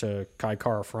Fighter to Kai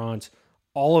Kara France.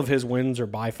 All of his wins are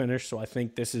by finish, so I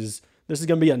think this is going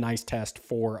to be a nice test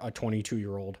for a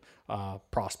 22-year-old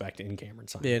prospect in Cameron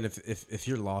Simon. Yeah, and if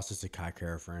your loss is to Kai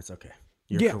Kara France, okay,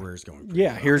 your career's going pretty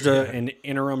well. Here's an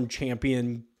interim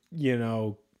champion,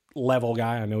 level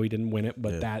guy. I know he didn't win it,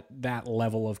 but that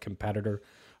level of competitor.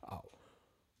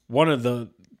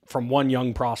 From one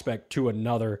young prospect to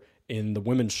another in the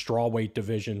women's strawweight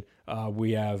division,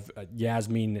 we have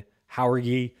Yasmin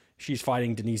Jauregui. She's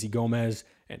fighting Denise Gomez,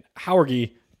 and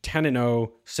Jauregui,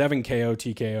 10-0, 7 KO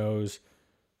TKOs.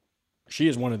 She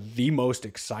is one of the most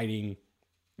exciting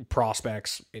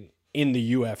prospects in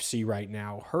the UFC right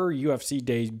now. Her UFC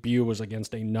debut was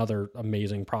against another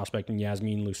amazing prospect in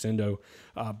Yasmin Lucindo.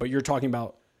 But you're talking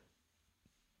about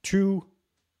 2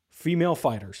 female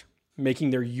fighters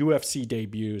making their UFC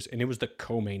debuts, and it was the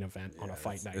co-main event on a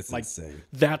fight night. It's insane.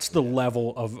 That's the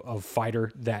level of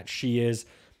fighter that she is.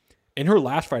 In her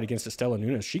last fight against Estela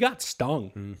Nunes, she got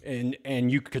stung,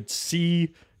 and you could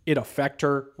see it affect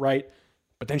her, right?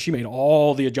 But then she made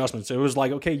all the adjustments. It was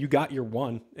like, okay, you got your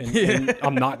one, and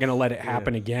I'm not going to let it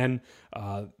happen again.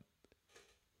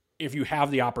 If you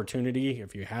have the opportunity,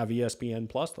 if you have ESPN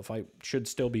Plus, the fight should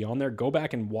still be on there. Go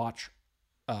back and watch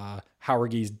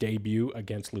Jauregui's debut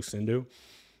against Lucindo.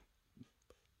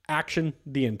 Action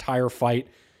the entire fight.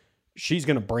 She's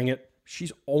going to bring it.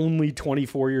 She's only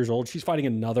 24 years old. She's fighting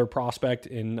another prospect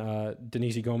in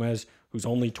Denise Gomez, who's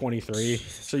only 23.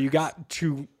 So you got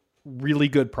 2 really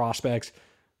good prospects.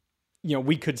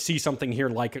 We could see something here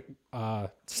like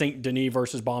Saint Denis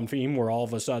versus Bonfim, where all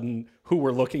of a sudden who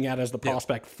we're looking at as the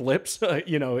prospect flips,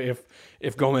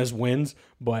 if Gomez wins.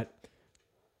 But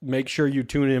make sure you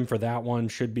tune in for that one.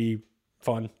 Should be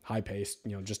fun, high-paced,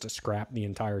 just a scrap the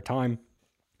entire time.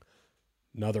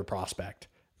 Another prospect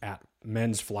at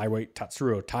men's flyweight,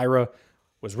 Tatsuro Taira.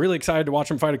 Was really excited to watch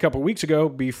him fight a couple weeks ago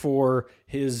before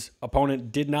his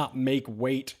opponent did not make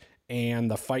weight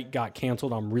and the fight got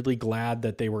canceled. I'm really glad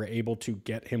that they were able to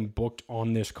get him booked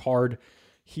on this card.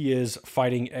 He is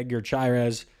fighting Edgar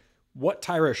Chairez. What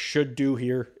Taira should do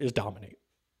here is dominate.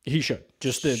 He should.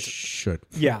 Should.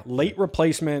 Yeah, late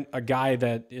replacement, a guy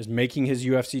that is making his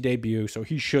UFC debut, so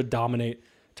he should dominate.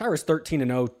 Taira's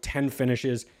 13-0, 10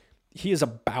 finishes. He is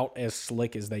about as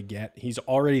slick as they get. He's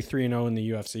already 3-0 in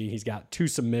the UFC. He's got 2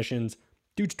 submissions.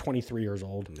 Dude's 23 years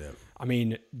old. Yeah. I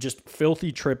mean, just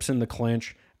filthy trips in the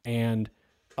clinch. And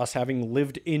us having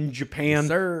lived in Japan,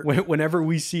 whenever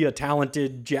we see a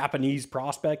talented Japanese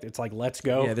prospect, it's like, let's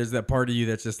go. Yeah, there's that part of you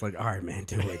that's just like, all right, man,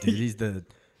 do it. Dude, he's the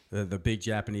big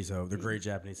Japanese hope, the great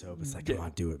Japanese hope. It's like, come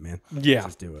on, do it, man. Yeah.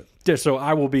 Just do it. So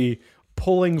I will be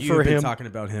pulling for him. You've been talking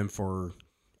about him for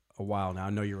a while now. I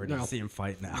know you're ready to see him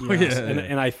fight now. Yes.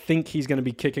 And I think he's going to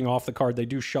be kicking off the card. They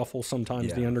do shuffle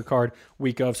sometimes the undercard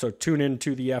week of, so tune in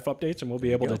to the F updates and we'll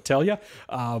be able to tell you.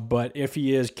 But if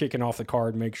he is kicking off the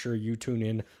card, make sure you tune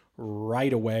in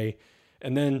right away.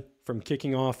 And then from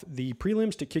kicking off the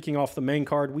prelims to kicking off the main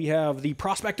card, we have the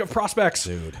prospect of prospects.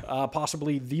 Dude.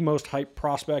 Possibly the most hyped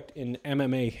prospect in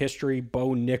MMA history,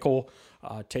 Bo Nickel.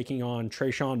 taking on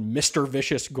Trayshawn Mr.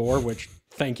 Vicious Gore, which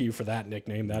thank you for that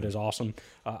nickname. That is awesome.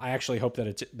 I actually hope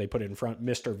that they put it in front,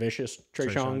 Mr. Vicious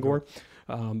Trayshawn Gore.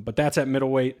 But that's at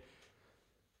middleweight.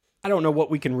 I don't know what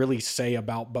we can really say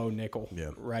about Bo Nickel,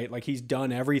 right? Like, he's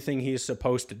done everything he's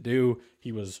supposed to do.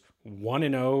 He was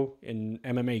 1-0 in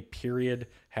MMA, period.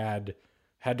 Had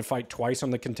to fight twice on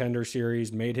the Contender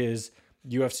Series, made his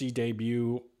UFC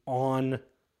debut on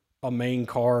a main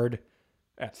card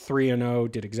at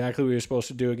 3-0, did exactly what he was supposed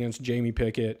to do against Jamie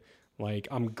Pickett. Like,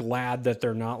 I'm glad that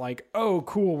they're not like, oh,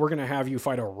 cool, we're going to have you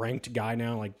fight a ranked guy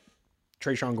now. Like,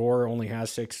 Trayshawn Gore only has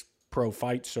 6 pro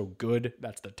fights, so good.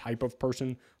 That's the type of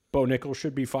person Bo Nickel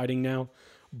should be fighting now.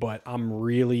 But I'm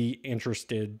really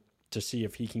interested to see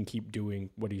if he can keep doing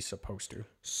what he's supposed to.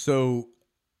 So,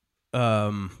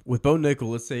 with Bo Nickel,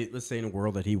 let's say in a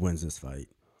world that he wins this fight,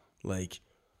 like,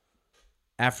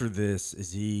 after this,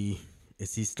 is he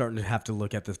starting to have to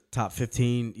look at the top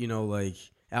 15? You know, like,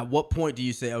 at what point do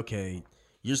you say, okay,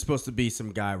 you're supposed to be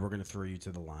some guy, we're going to throw you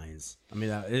to the lions? I mean,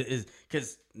 it is,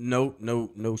 because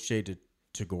no shade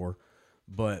to Gore,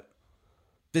 but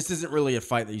this isn't really a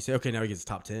fight that you say, okay, now he gets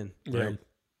top 10, right?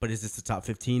 But is this the top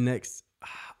 15 next?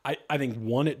 I think,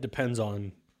 one, it depends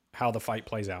on how the fight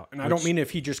plays out. And I don't mean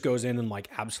if he just goes in and, like,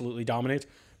 absolutely dominates.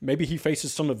 Maybe he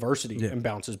faces some adversity and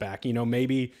bounces back. You know,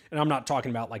 maybe, and I'm not talking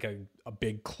about like a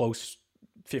big, close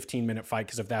 15-minute fight,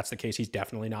 because if that's the case, he's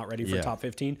definitely not ready for top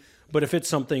 15. But if it's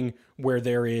something where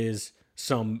there is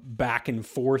some back and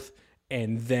forth,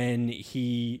 and then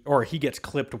he gets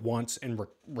clipped once and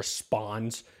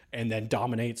responds and then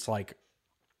dominates, like,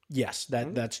 yes,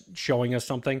 that's showing us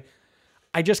something.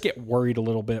 I just get worried a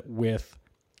little bit with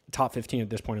top 15 at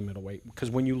this point in middleweight, because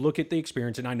when you look at the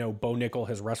experience, and I know Bo Nickel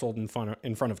has wrestled in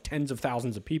front of tens of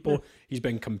thousands of people. He's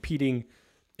been competing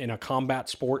in a combat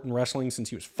sport in wrestling since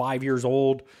he was 5 years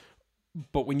old.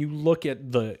 But when you look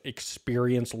at the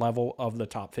experience level of the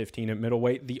top 15 at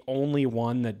middleweight, the only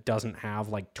one that doesn't have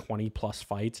like 20 plus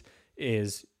fights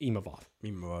is Imavov.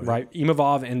 Right?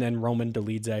 Imavov and then Roman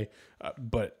Dolidze.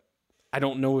 But I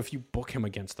don't know if you book him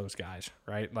against those guys,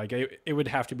 right? Like, it would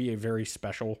have to be a very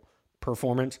special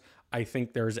performance. I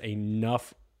think there's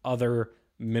enough other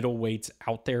middleweights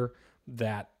out there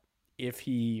that if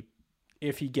he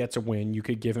gets a win, you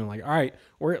could give him, like, all right,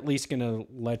 we're at least going to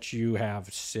let you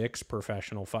have 6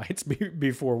 professional fights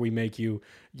before we make you,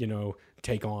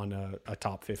 take on a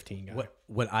top 15 guy.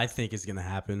 What I think is going to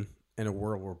happen in a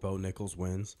world where Bo Nichols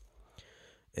wins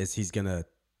is he's going to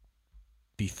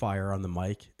be fire on the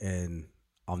mic, and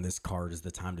on this card is the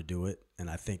time to do it. And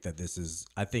I think that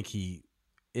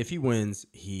if he wins,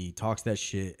 he talks that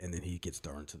shit, and then he gets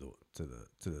thrown to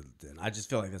the den. I just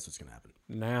feel like that's what's going to happen.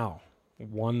 Now,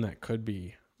 one that could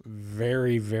be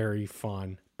very, very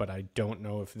fun, but I don't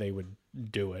know if they would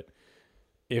do it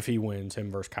if he wins,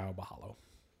 him versus Kyle Bahalo.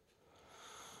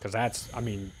 Because that's,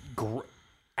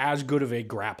 as good of a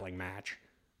grappling match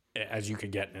as you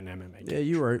could get in an MMA cage. Yeah,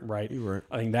 you're right. Right? You're right.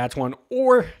 I think that's one.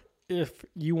 Or if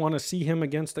you want to see him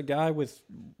against a guy with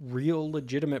real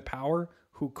legitimate power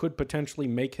who could potentially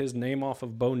make his name off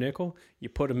of Bo Nickel, you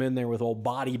put him in there with old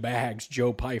body bags,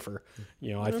 Joe Pyfer.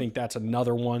 I think that's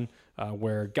another one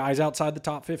where guys outside the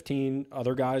top 15,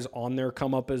 other guys on there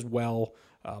come up as well.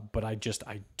 But I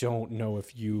don't know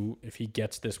if he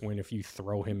gets this win, if you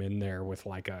throw him in there with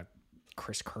like a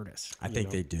Chris Curtis. I think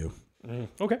they do.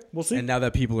 Okay, we'll see. And now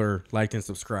that people are liked and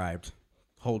subscribed,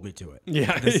 hold me to it.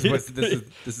 Yeah, this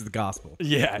is the gospel.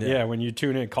 Yeah. When you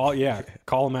tune in, call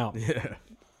them out.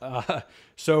 Yeah.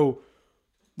 So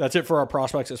that's it for our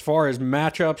prospects. As far as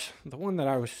matchups, the one that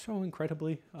I was so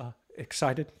incredibly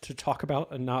excited to talk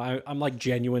about, and now I'm like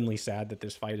genuinely sad that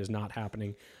this fight is not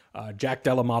happening. Jack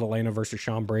Della Maddalena versus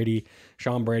Sean Brady.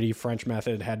 Sean Brady, French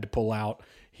method, had to pull out.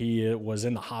 He was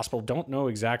in the hospital. Don't know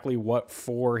exactly what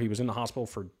for. He was in the hospital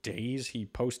for days. He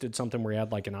posted something where he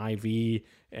had like an IV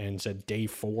and said day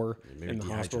 4 in the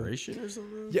hospital. Dehydration or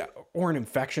something? Yeah, or an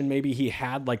infection. Maybe he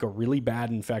had like a really bad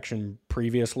infection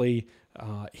previously.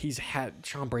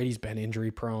 Sean Brady's been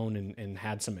injury prone and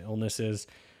had some illnesses.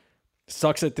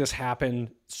 Sucks that this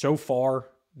happened. So far,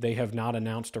 they have not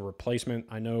announced a replacement.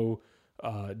 I know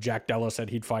Jack Della said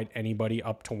he'd fight anybody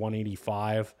up to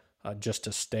 185 just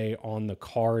to stay on the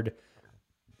card.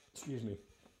 Excuse me.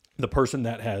 The person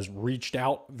that has reached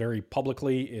out very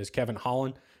publicly is Kevin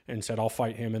Holland and said, I'll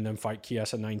fight him and then fight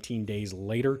Chiesa 19 days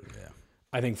later. Yeah.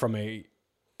 I think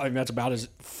that's about as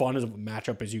fun as a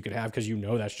matchup as you could have, because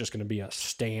that's just going to be a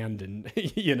stand and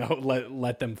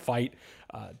let them fight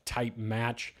type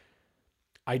match.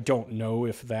 I don't know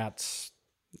if that's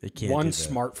one,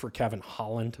 smart for Kevin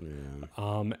Holland,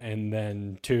 and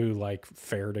then two, like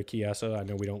fair to Chiesa. I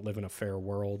know we don't live in a fair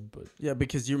world, but yeah,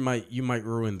 because you might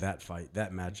ruin that fight,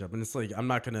 that matchup, and it's like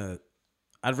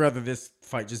I'd rather this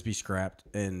fight just be scrapped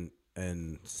and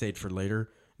saved for later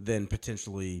than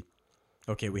potentially,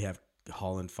 okay, we have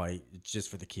Holland fight just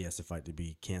for the Chiesa fight to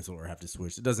be canceled or have to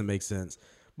switch. It doesn't make sense.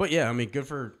 But yeah, I mean, good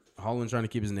for Holland trying to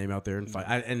keep his name out there and fight.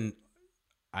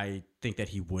 I think that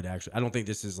he would actually. I don't think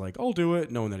this is like, I'll do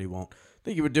it, knowing that he won't. I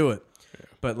think he would do it. Yeah.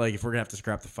 But like, if we're gonna have to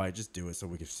scrap the fight, just do it so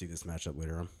we can see this matchup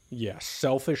later on. Yeah,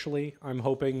 selfishly, I'm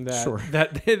hoping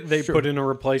that they put in a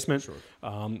replacement. Sure.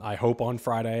 I hope on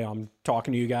Friday I'm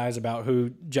talking to you guys about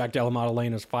who Jack Della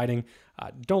Maddalena is fighting.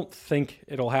 Don't think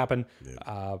it'll happen.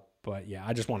 Yeah. But yeah,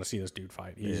 I just want to see this dude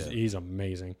fight. He's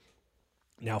amazing.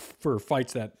 Now, for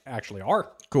fights that actually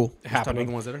are happening,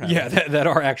 the ones that are happening. That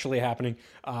are actually happening,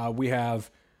 we have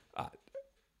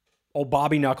old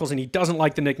Bobby Knuckles, and he doesn't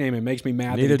like the nickname. It makes me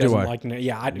mad. Neither that he doesn't do I. Like it.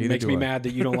 Yeah, it makes me mad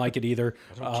that you don't like it either.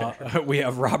 We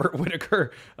have Robert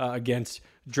Whittaker against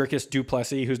Dricus du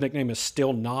Plessis, whose nickname is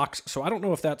still Knox. So I don't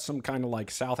know if that's some kind of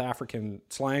like South African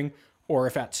slang, or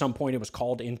if at some point it was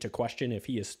called into question if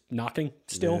he is knocking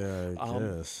still. Yeah, I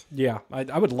guess. Yeah,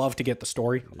 I would love to get the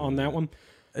story on that one.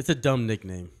 It's a dumb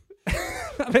nickname.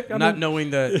 Not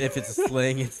knowing if it's a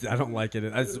slang, I don't like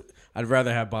it. I'd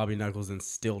rather have Bobby Knuckles than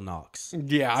Still Knox.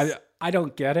 Yeah, I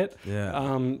don't get it.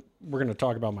 Yeah. We're going to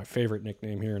talk about my favorite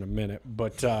nickname here in a minute,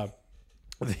 but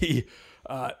the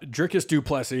Dricus du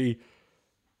Plessis,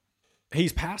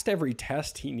 he's passed every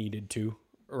test he needed to,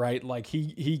 right? Like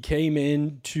he came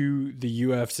into the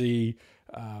UFC.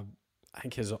 I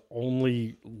think his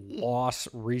only loss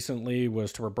recently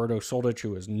was to Roberto Soldic,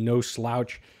 who is no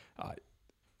slouch.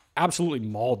 Absolutely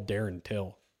mauled Darren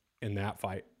Till in that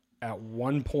fight. At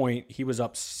one point, he was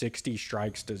up 60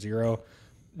 strikes to 0.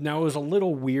 Now, it was a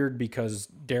little weird because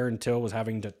Darren Till was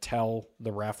having to tell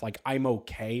the ref, like, I'm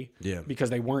okay. Yeah. Because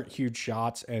they weren't huge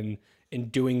shots. And in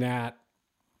doing that,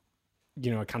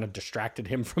 it kind of distracted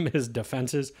him from his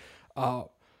defenses. But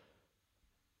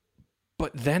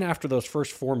then after those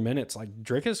first 4 minutes, like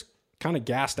Dricus kind of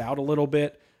gassed out a little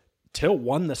bit. Till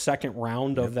won the second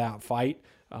round of that fight.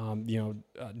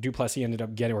 Du Plessis ended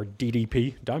up getting, or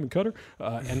DDP, Diamond Cutter,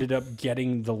 ended up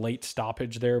getting the late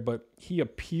stoppage there, but he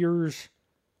appears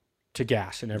to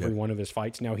gas in every one of his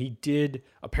fights. Now, he did,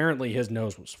 apparently his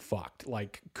nose was fucked,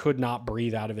 like could not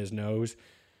breathe out of his nose.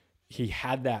 He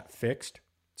had that fixed.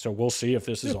 So we'll see if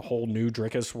this is a whole new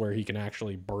Dricus where he can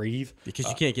actually breathe. Because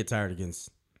you can't get tired against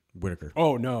Whittaker.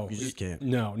 Oh, no. You just can't.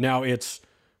 No. Now it's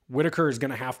Whittaker is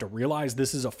going to have to realize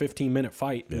this is a 15-minute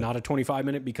fight, not a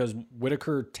 25-minute, because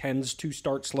Whittaker tends to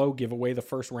start slow, give away the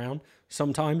first round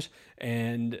sometimes.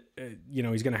 And,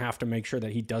 he's going to have to make sure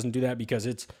that he doesn't do that because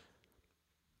it's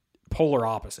polar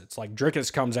opposites. Like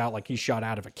Dricus comes out like he's shot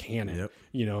out of a cannon,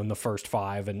 in the first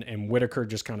 5. And Whittaker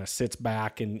just kind of sits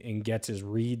back and gets his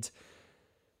reads.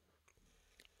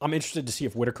 I'm interested to see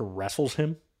if Whittaker wrestles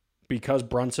him because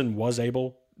Brunson was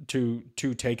able to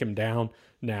take him down.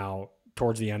 Now,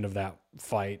 towards the end of that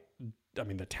fight, I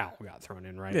mean, the towel got thrown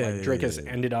in, right? Dricus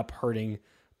ended up hurting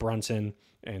Brunson,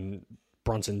 and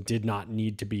Brunson did not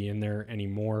need to be in there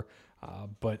anymore.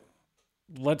 But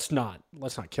let's not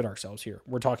kid ourselves here.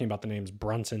 We're talking about the names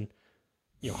Brunson,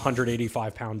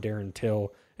 185-pound Darren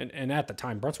Till, and at the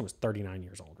time Brunson was 39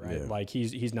 years old, right? Yeah. Like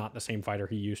he's not the same fighter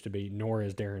he used to be, nor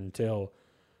is Darren Till.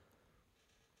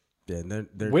 Yeah,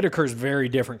 Whittaker's very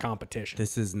different competition.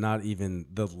 This is not even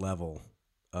the level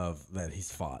of that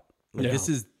he's fought. Like, this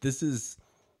is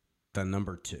the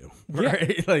number 2,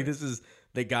 right? Yeah. Like this is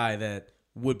the guy that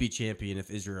would be champion if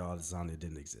Israel Adesanya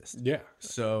didn't exist. Yeah.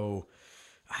 So,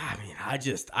 I mean,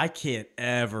 I can't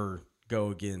ever go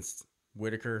against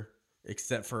Whittaker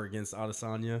except for against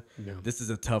Adesanya. No. This is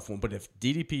a tough one, but if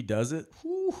DDP does it,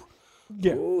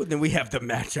 then we have the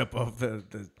matchup of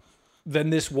the.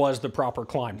 Then this was the proper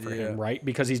climb for him, right?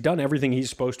 Because he's done everything he's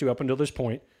supposed to up until this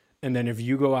point. And then if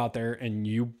you go out there and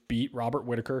you beat Robert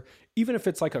Whittaker, even if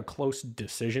it's like a close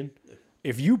decision,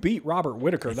 if you beat Robert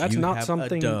Whittaker, that's not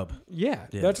something. A dub. Yeah,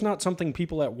 that's not something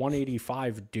people at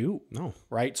 185 do. No.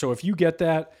 Right? So if you get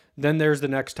that, then there's the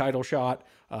next title shot.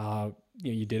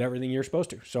 You did everything you're supposed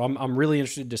to. So I'm really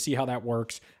interested to see how that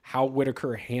works, how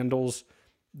Whittaker handles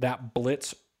that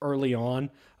blitz early on,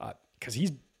 because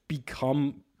he's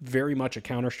become very much a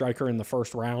counter striker in the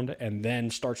first round and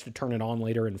then starts to turn it on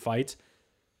later in fights.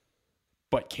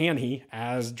 But can he,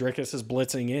 as Dricus is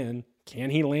blitzing in,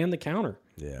 can he land the counter?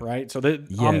 Yeah. Right? So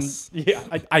yes.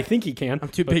 I think he can. I'm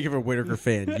too big of a Whittaker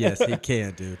fan. Yes, he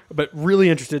can, dude. But really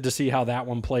interested to see how that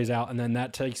one plays out. And then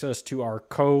that takes us to our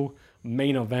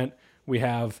co-main event. We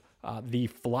have the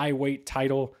flyweight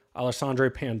title, Alessandro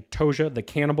Pantoja, the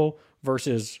Cannibal,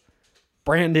 versus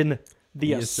Brandon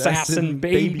the Assassin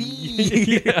Baby.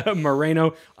 Yeah,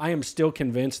 Moreno. I am still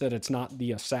convinced that it's not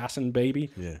the Assassin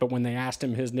Baby. Yeah. But when they asked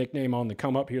him his nickname on the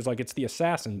come up, he was like, it's the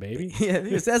Assassin Baby. Yeah,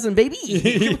 the Assassin Baby.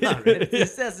 Come on, man. The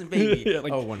Assassin Baby. Yeah,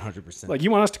 like, 100%. Like,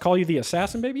 you want us to call you the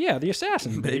Assassin Baby? Yeah, the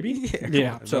Assassin Baby.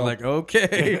 Yeah. So like,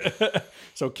 okay.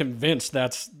 So convinced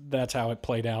that's how it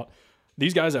played out.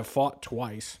 These guys have fought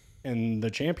twice, and the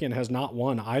champion has not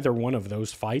won either one of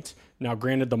those fights. Now,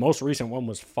 granted, the most recent one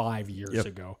was 5 years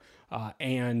ago.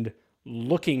 And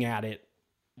looking at it,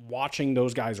 watching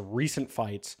those guys' recent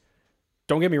fights,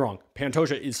 don't get me wrong,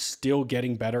 Pantoja is still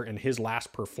getting better. In his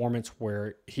last performance,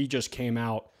 where he just came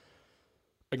out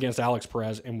against Alex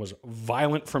Perez and was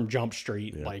violent from Jump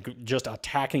Street, like just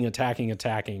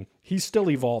attacking. He's still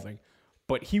evolving,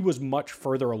 but he was much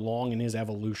further along in his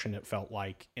evolution, it felt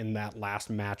like, in that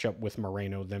last matchup with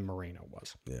Moreno than Moreno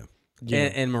was. Yeah.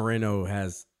 And Moreno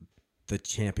has the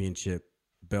championship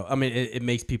belt. I mean, it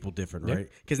makes people different, right?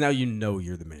 Because now you know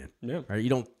you're the man. Yeah. Right? You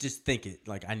don't just think it.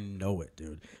 Like, I know it,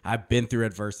 dude. I've been through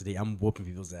adversity. I'm whooping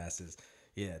people's asses.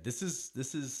 Yeah, this is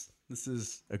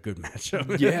a good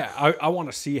matchup. Yeah, I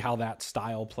want to see how that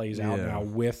style plays out now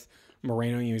with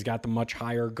Moreno. He's got the much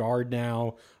higher guard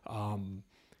now.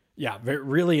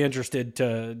 Really interested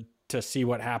to see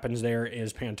what happens there.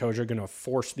 Is Pantoja going to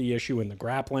force the issue in the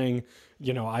grappling?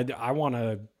 You know, I want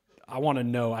to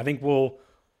know. I think we'll,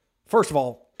 first of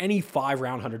all, any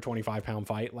 5-round 125-pound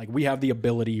fight, like, we have the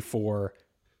ability for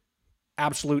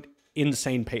absolute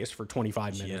insane pace for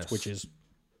 25 minutes, which is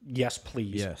yes,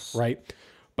 please. Yes. Right.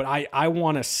 But I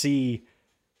want to see,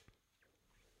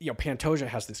 Pantoja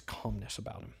has this calmness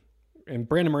about him. And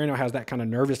Brandon Moreno has that kind of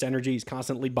nervous energy. He's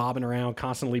constantly bobbing around,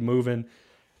 constantly moving.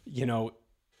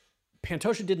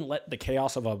 Pantoja didn't let the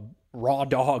chaos of a raw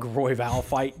dog Royval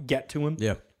fight get to him.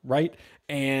 Yeah. Right?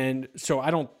 And so I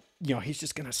don't, he's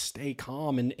just going to stay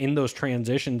calm in those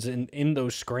transitions and in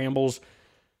those scrambles.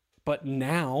 But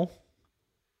now,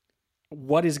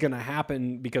 what is going to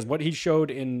happen? Because what he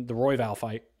showed in the Royval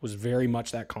fight was very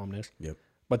much that calmness. Yep.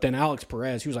 But then Alex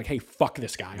Perez, he was like, hey, fuck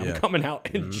this guy. I'm coming out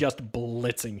and just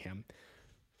blitzing him.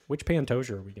 Which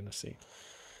Pantoja are we going to see?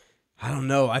 I don't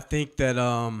know. I think that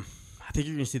I think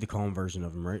you're going to see the calm version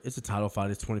of him, right? It's a title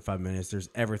fight. It's 25 minutes. There's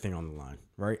everything on the line,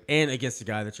 right? And against a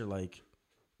guy that you're like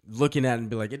looking at and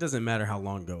be like, it doesn't matter how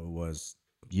long ago it was.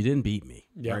 You didn't beat me,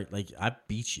 right? Like, I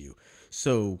beat you.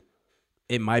 So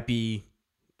it might be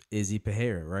Izzy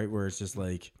Pereira, right? Where it's just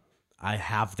like, I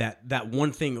have that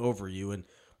one thing over you, and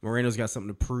Moreno's got something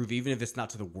to prove, even if it's not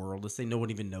to the world. Let's say no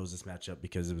one even knows this matchup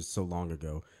because it was so long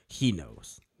ago. He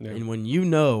knows. Yeah. And when you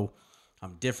know,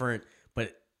 I'm different.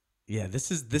 But yeah, this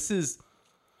is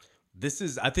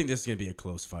I think this is going to be a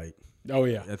close fight. Oh,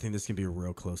 yeah. I think this can be a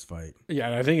real close fight.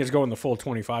 Yeah, I think it's going the full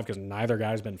 25 because neither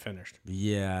guy's been finished.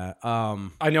 Yeah.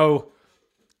 I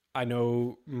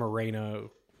know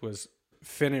Moreno was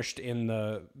finished in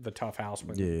the tough house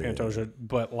with Pantoja,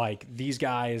 but like these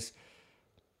guys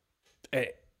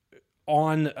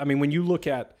when you look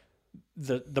at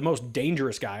the most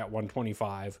dangerous guy at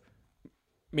 125,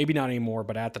 maybe not anymore,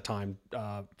 but at the time,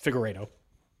 Figueiredo,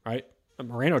 right?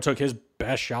 Moreno took his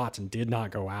best shots and did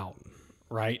not go out,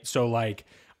 right? So like,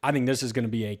 I think this is going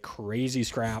to be a crazy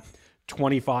scrap,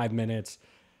 25 minutes.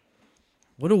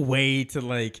 What a way to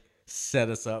like set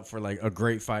us up for like a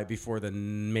great fight before the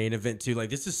main event too. Like,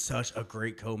 this is such a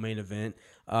great co-main event.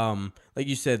 Like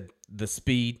you said, the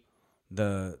speed,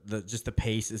 the just the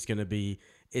pace is going to be,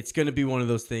 it's going to be one of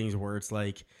those things where it's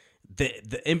like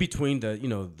the in between the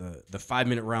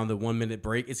 5-minute round, the 1 minute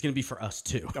break, it's going to be for us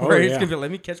too. Oh, right? Yeah. It's going to be,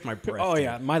 let me catch my breath. Oh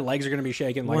yeah. My legs are going to be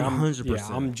shaking. Like 100%.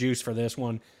 I'm juiced for this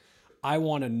one. I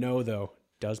want to know though,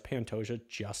 does Pantoja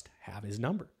just have his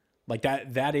number? Like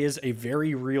that is a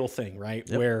very real thing, right?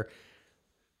 Yep. Where,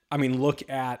 I mean, look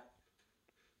at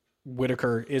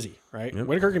Whitaker, Izzy, right? Yep.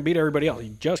 Whitaker can beat everybody else. He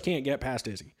just can't get past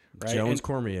Izzy, right? Jones,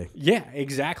 Cormier. Yeah,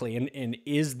 exactly. And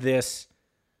is this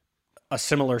a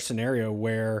similar scenario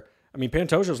where, I mean,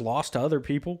 Pantoja's lost to other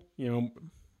people.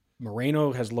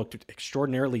 Moreno has looked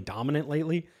extraordinarily dominant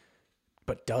lately,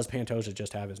 but does Pantoja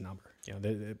just have his number?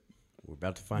 We're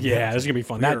about to find out. Yeah, this is going to be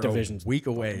fun. That division's a week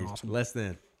away, awesome. Less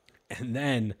than. And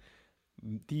then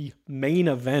the main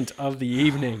event of the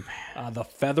evening, the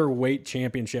featherweight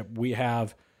championship. We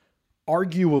have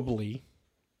arguably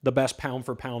the best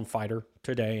pound-for-pound fighter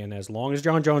today. And as long as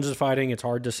John Jones is fighting, it's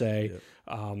hard to say.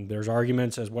 Yep. There's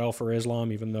arguments as well for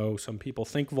Islam, even though some people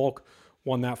think Volk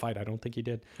won that fight. I don't think he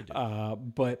did.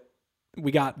 But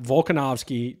we got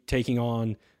Volkanovski taking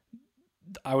on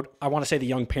I want to say the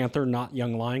Young Panther, not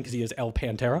Young Lion, because he is El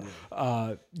Pantera.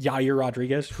 Yair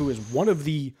Rodriguez, who is one of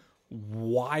the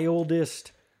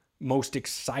wildest, most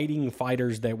exciting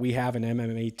fighters that we have in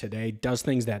MMA today, does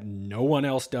things that no one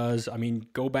else does. I mean,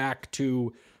 go back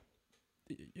to,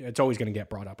 it's always going to get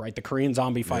brought up, right? The Korean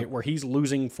Zombie fight where he's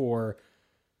losing for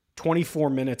 24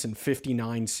 minutes and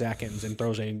 59 seconds and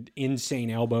throws an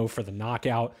insane elbow for the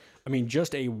knockout. I mean,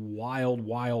 just a wild,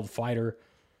 wild fighter.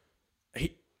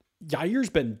 Yair's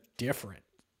been different.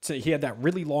 So he had that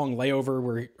really long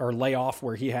layoff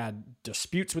where he had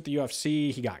disputes with the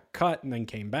UFC. He got cut and then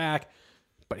came back.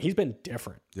 But he's been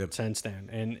different since then.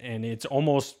 And it's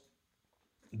almost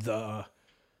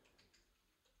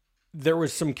there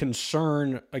was some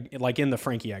concern, like in the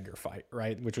Frankie Edgar fight,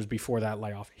 right? Which was before that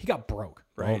layoff. He got broke,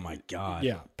 right? Oh, my God.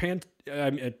 Yeah.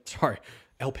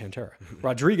 El Pantera.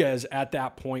 Rodriguez at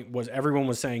that point everyone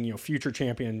was saying, future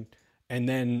champion. And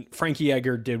then Frankie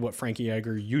Edgar did what Frankie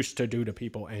Edgar used to do to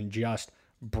people and just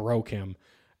broke him.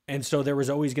 And so there was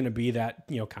always going to be that,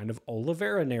 kind of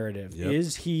Oliveira narrative. Yep.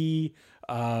 Is he,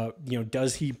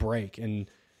 does he break? And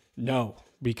no,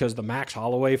 because the Max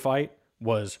Holloway fight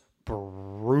was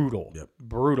brutal,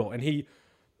 brutal. And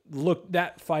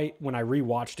that fight, when I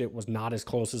rewatched it, was not as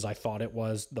close as I thought it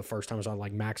was the first time I was on.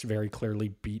 Like, Max very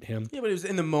clearly beat him. Yeah, but it was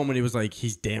in the moment, it was like,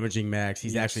 he's damaging Max.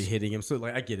 He's actually hitting him. So,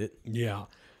 like, I get it. Yeah.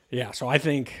 Yeah. So I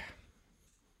think,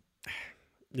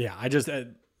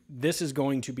 this is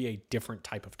going to be a different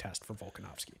type of test for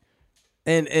Volkanovski.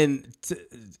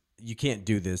 You can't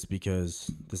do this because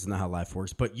this is not how life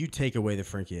works, but you take away the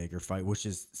Frankie Edgar fight, which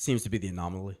seems to be the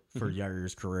anomaly for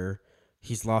Yair's career.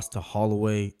 He's lost to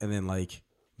Holloway, and then like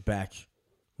back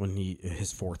when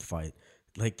his fourth fight,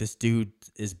 like this dude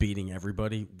is beating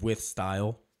everybody with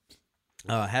style.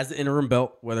 Has the interim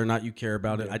belt, whether or not you care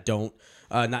about it. I don't.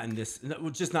 Not in this,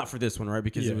 just not for this one, right?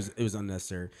 Because it was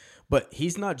unnecessary. But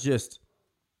he's not just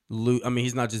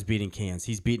he's not just beating Cans.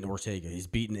 He's beating Ortega. He's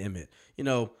beating Emmett.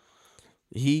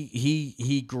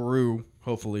 He grew,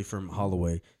 hopefully, from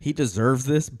Holloway. He deserves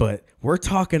this, but we're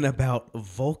talking about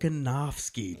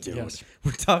Volkanovski, dude. Yes.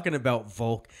 We're talking about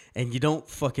Volk, and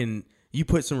you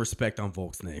put some respect on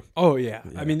Volk's name. Oh, yeah.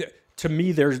 I mean, to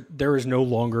me, there is no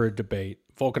longer a debate.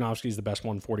 Volkanovski is the best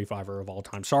 145er of all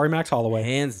time. Sorry, Max Holloway.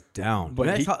 Hands down.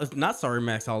 But not sorry,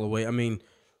 Max Holloway. I mean,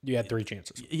 you had 3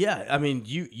 chances. Yeah, I mean,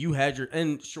 you had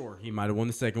and sure, he might have won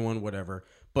the second one, whatever.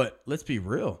 But let's be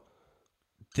real.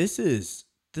 This is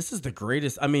the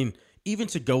greatest. I mean, even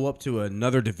to go up to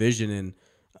another division, and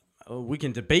we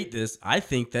can debate this. I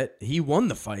think that he won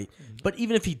the fight. But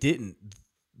even if he didn't,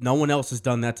 no one else has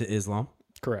done that to Islam.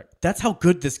 Correct. That's how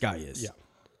good this guy is. Yeah.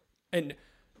 And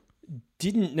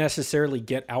didn't necessarily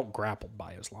get out grappled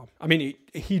by Islam. I mean,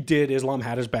 he did. Islam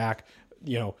had his back,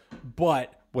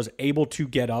 but was able to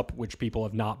get up, which people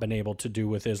have not been able to do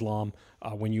with Islam.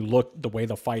 When you look the way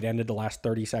the fight ended, the last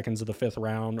 30 seconds of the 5th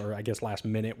round, or I guess last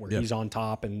minute, where he's on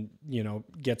top and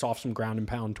gets off some ground and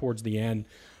pound towards the end,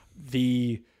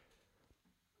 the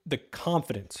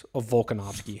confidence of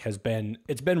Volkanovski has been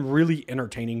really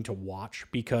entertaining to watch,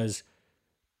 because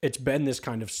it's been this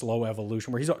kind of slow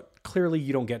evolution where he's clearly,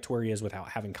 you don't get to where he is without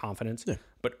having confidence. Yeah.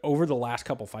 But over the last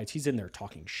couple fights, he's in there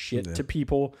talking shit to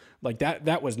people. Like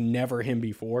that was never him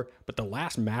before. But the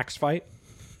last Max fight,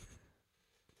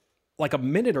 like a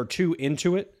minute or two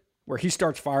into it, where he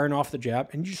starts firing off the jab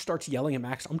and he just starts yelling at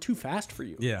Max, "I'm too fast for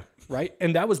you." Yeah. Right.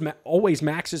 And that was always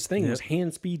Max's thing, was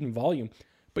hand speed and volume.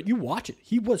 But you watch it,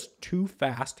 he was too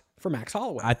fast for Max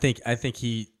Holloway. I think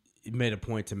he made a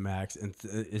point to Max, and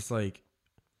it's like,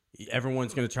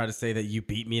 everyone's going to try to say that you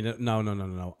beat me.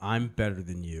 No. I'm better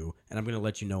than you, and I'm going to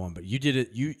let you know but you did it.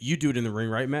 You do it in the ring,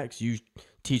 right, Max? You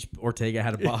teach Ortega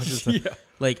how to box and stuff. Yeah.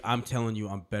 Like, I'm telling you,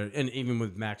 I'm better. And even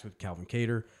with Max, with Calvin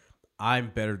Kattar, I'm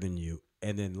better than you.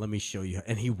 And then let me show you.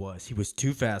 And he was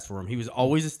too fast for him. He was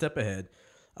always a step ahead.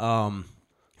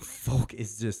 Folk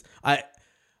is just, I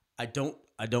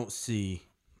don't see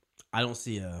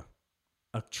a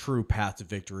true path to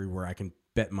victory where I can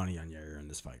bet money on Yair in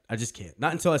this fight. I just can't.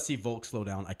 Not until I see Volk slow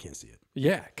down. I can't see it.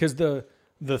 Yeah, because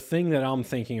the thing that I'm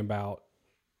thinking about,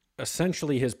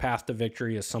 essentially his path to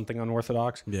victory is something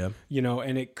unorthodox. Yeah.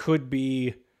 And it could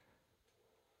be,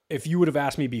 if you would have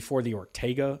asked me before the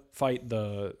Ortega fight,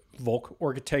 the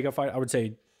Volk-Ortega fight, I would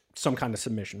say some kind of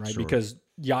submission, right? Sure. Because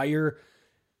Yair,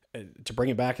 to bring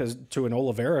it back to an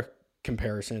Oliveira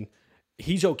comparison,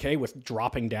 he's okay with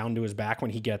dropping down to his back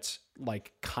when he gets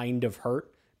like kind of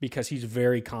hurt, because he's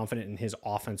very confident in his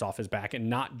offense off his back, and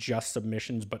not just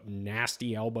submissions, but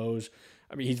nasty elbows.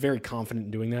 I mean, he's very confident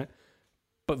in doing that.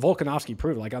 But Volkanovski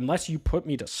proved, like, unless you put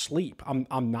me to sleep,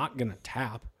 I'm not going to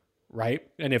tap. right?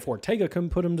 And if Ortega can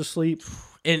put him to sleep,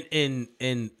 in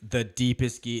the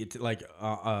deepest like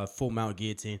full mount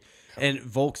guillotine, and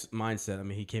Volk's mindset. I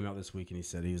mean, he came out this week and he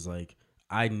said he was like,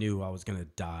 I knew I was gonna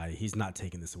die. He's not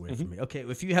taking this away from me. Okay,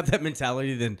 if you have that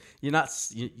mentality, then you're not.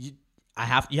 You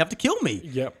have to kill me.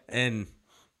 Yep. And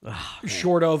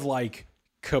short of like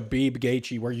Khabib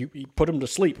Gaethje, where you put him to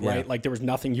sleep, right? Like there was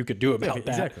nothing you could do about that.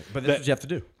 Exactly. But that's what you have to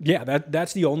do. Yeah,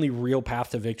 that's the only real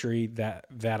path to victory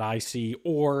that I see.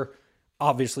 Or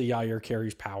obviously Yair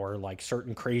carries power, like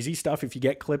certain crazy stuff. If you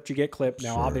get clipped, you get clipped.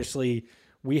 Now, obviously,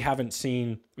 we haven't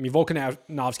seen. I mean,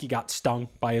 Volkanovski got stung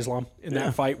by Islam in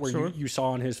that fight where you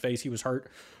saw on his face he was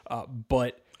hurt.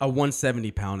 But a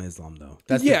 170-pound Islam, though.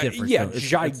 That's the difference. Yeah, though.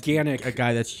 Gigantic. A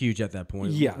guy that's huge at that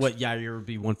point. Yes. What Yair would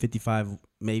be 155,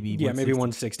 maybe. Yeah, maybe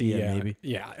 160. Yeah, maybe.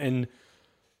 Yeah, and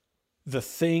the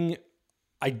thing,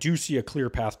 I do see a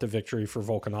clear path to victory for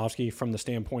Volkanovski from the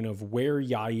standpoint of where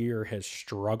Yair has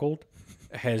struggled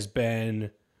has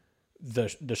been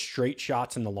the straight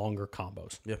shots and the longer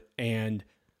combos. Yeah. And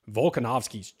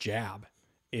Volkanovski's jab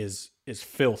is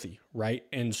filthy, right?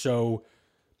 And so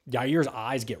Yair's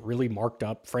eyes get really marked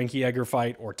up. Frankie Edgar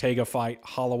fight, Ortega fight,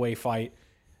 Holloway fight.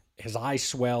 His eyes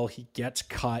swell. He gets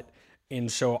cut.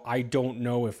 And so I don't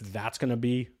know if that's going to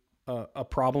be a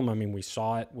problem. I mean, we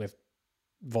saw it with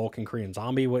Volk and Korean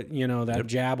Zombie. That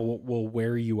jab will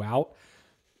wear you out.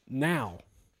 Now,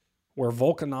 where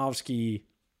Volkanovski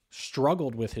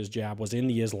struggled with his jab was in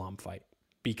the Islam fight,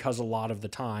 because a lot of the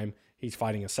time he's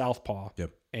fighting a southpaw.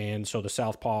 Yep. And so the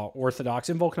southpaw orthodox,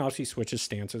 and Volkanovski switches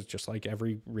stances just like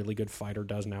every really good fighter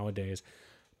does nowadays.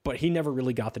 But he never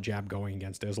really got the jab going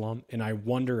against Islam. And I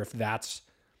wonder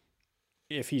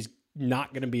if he's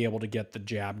not going to be able to get the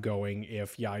jab going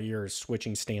if Yair is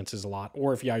switching stances a lot,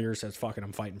 or if Yair says, fuck it,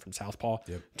 I'm fighting from southpaw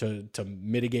to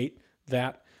mitigate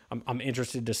that. I'm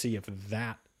interested to see if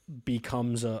that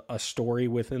becomes a story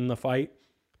within the fight.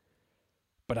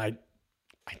 But I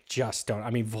just don't. I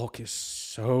mean, Volk is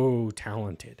so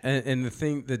talented. And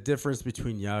the difference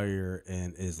between Yair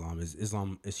and Islam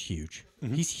is huge.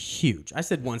 Mm-hmm. He's huge. I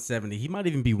said 170. He might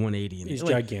even be 180. He's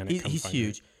gigantic. He's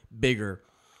huge, bigger.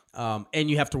 And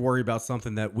you have to worry about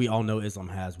something that we all know Islam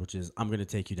has, which is I'm going to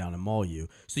take you down and maul you.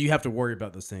 So you have to worry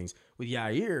about those things. With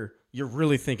Yair, you're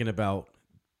really thinking about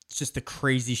just the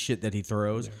crazy shit that he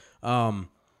throws.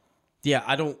 Yeah.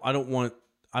 I don't want,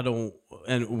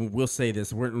 and we'll say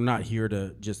this, we're not here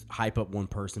to just hype up one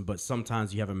person, but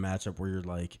sometimes you have a matchup where you're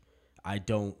like, I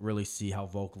don't really see how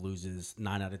Volk loses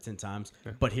 9 out of 10 times.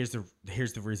 Yeah. But here's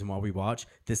the reason why we watch.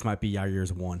 This might be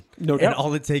Yair's one. No doubt. And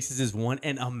all it takes is his one.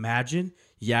 And imagine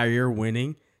Yair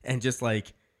winning and just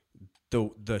like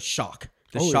the shock.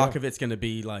 The shock of it's going to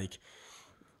be like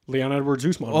Leon Edwards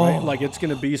Usman, right? Like it's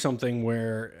going to be something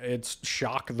where it's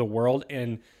shock the world.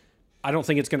 And I don't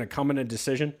think it's going to come in a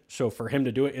decision. So for him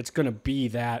to do it, it's going to be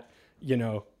that,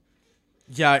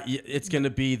 Yeah, it's going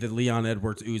to be the Leon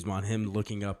Edwards Usman, him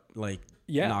looking up like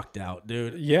knocked out,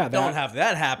 dude. Yeah. Don't have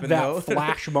that happen, though. That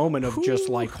flash moment of just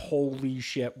like, holy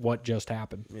shit, what just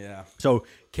happened? Yeah. So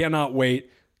cannot wait.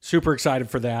 Super excited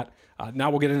for that. Now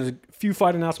we'll get into a few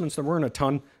fight announcements. There weren't a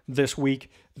ton this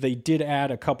week. They did add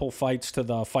a couple fights to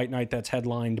the fight night that's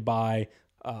headlined by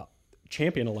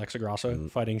champion Alexa Grasso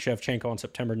fighting Shevchenko on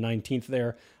September 19th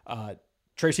there.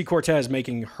 Tracy Cortez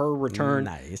making her return.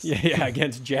 Nice. Yeah,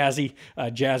 against Jazz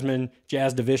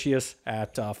Davicius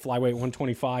at flyweight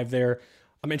 125 there.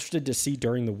 I'm interested to see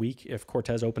during the week if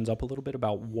Cortez opens up a little bit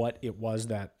about what it was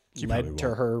that led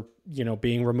to her,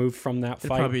 being removed from that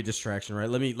fight. Probably a distraction, right?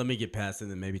 Let me get past it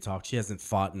and then maybe talk. She hasn't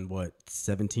fought in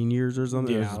 17 years or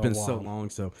something. Yeah, it's been so long.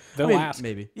 So they'll ask.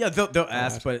 Maybe. Yeah, they'll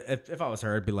ask. But if I was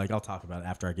her, I'd be like, I'll talk about it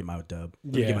after I get my dub.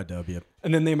 Get my dub. Yeah.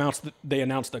 And then they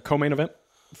announced the co-main event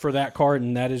for that card,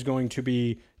 and that is going to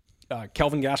be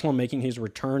Kelvin Gastelum making his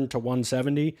return to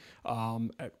 170.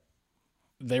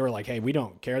 They were like, hey, we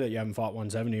don't care that you haven't fought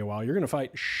 170 in a while. You're going to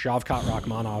fight Shavkat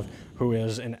Rakhmonov, who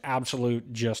is an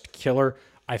absolute just killer.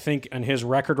 I think in his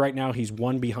record right now, he's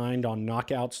one behind on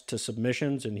knockouts to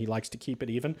submissions, and he likes to keep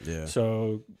it even. Yeah.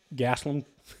 So Gastelum,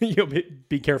 you'll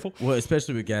be careful. Well,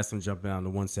 especially with Gastelum jumping down to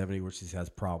 170, which he has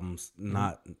problems.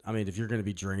 If you're going to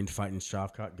be drained fighting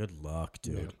Shavkat, good luck,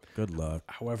 dude. Yeah. Good luck.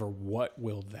 However, what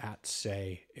will that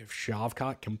say if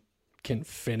Shavkat can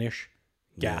finish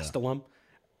Gastelum?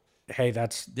 Hey,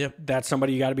 that's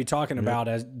somebody you got to be talking about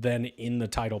as then in the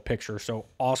title picture. So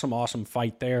awesome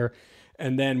fight there.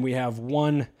 And then we have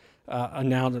one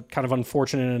kind of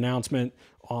unfortunate announcement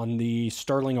on the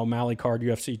Sterling O'Malley card,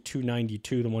 UFC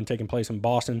 292, the one taking place in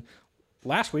Boston.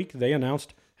 Last week, they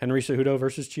announced Henry Cejudo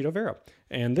versus Chito Vera.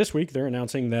 And this week, they're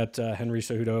announcing that Henry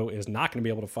Cejudo is not going to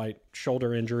be able to fight,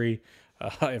 shoulder injury.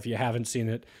 If you haven't seen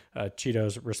it,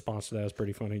 Cheeto's response to that is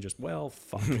pretty funny. Just, well,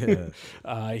 fuck.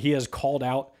 He has called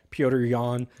out Petr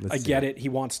Yan. I get it. He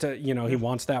wants to, he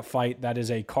wants that fight. That is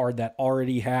a card that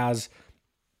already has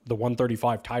the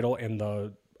 135 title and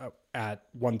the at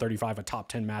 135 a top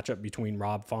 10 matchup between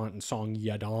Rob Font and Song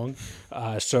Yadong.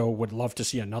 So would love to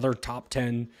see another top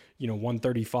 10,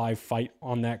 135 fight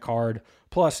on that card.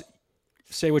 Plus,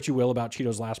 say what you will about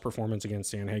Cheeto's last performance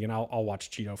against Sandhagen. I'll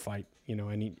watch Cheeto fight,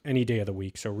 any day of the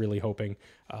week. So really hoping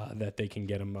that they can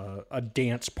get him a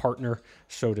dance partner,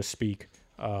 so to speak,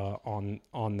 on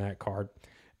that card.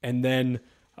 And then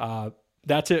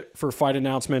that's it for fight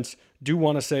announcements. Do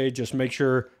want to say, just make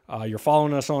sure you're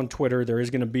following us on Twitter. There is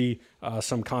going to be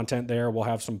some content there. We'll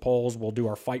have some polls. We'll do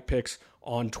our fight picks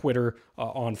on Twitter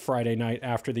on Friday night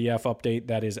after the F update.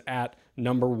 That is at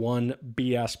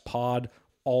 #1BS pod,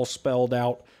 all spelled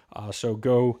out. So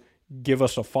go give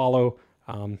us a follow.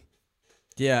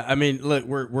 Yeah, I mean, look,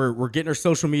 we're getting our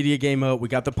social media game up. We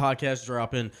got the podcast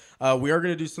dropping. We are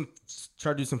going to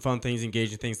try to do some fun things,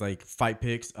 engaging things like fight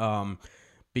picks.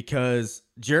 Because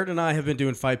Jared and I have been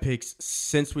doing fight picks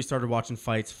since we started watching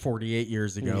fights 48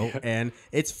 years ago, and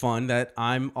it's fun that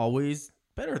I'm always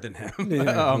better than him.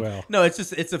 Yeah, no, it's a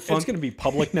fun. It's going to be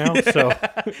public now, so.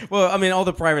 Well, I mean, all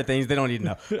the private things they don't need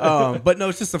to know. But no,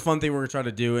 it's just a fun thing we're going to try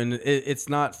to do, and it's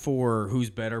not for who's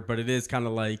better, but it is kind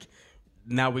of like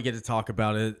now we get to talk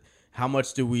about it. How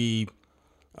much do we?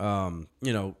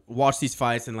 Watch these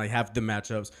fights and like have the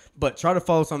matchups, but try to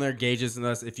follow us on their gauges and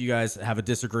us. If you guys have a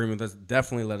disagreement with us,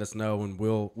 definitely let us know, and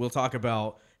we'll talk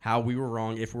about how we were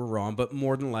wrong if we're wrong. But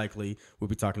more than likely, we'll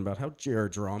be talking about how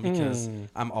Jared's wrong because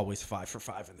I'm always 5 for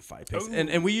 5 in the fight picks,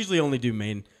 and we usually only do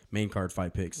main card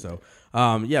fight picks. So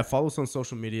follow us on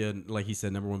social media. Like he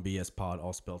said, #1BS pod,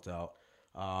 all spelled out.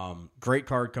 Great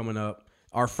card coming up.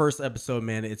 Our first episode,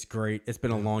 man, it's great. It's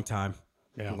been a long time,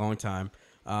 a long time.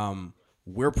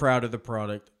 We're proud of the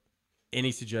product.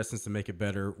 Any suggestions to make it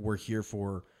better, we're here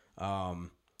for.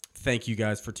 Thank you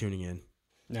guys for tuning in.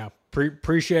 Now,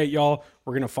 appreciate y'all.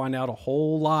 We're going to find out a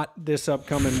whole lot this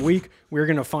upcoming week. We're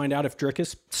going to find out if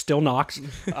Drickus still knocks.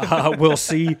 We'll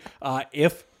see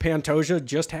if Pantoja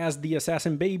just has the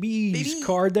Assassin Babies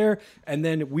card there. And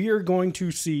then we are going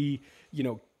to see,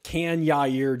 can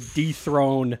Yair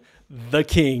dethrone the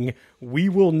king? We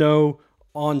will know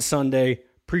on Sunday.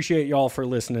 Appreciate y'all for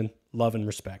listening. Love and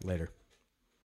respect. Later.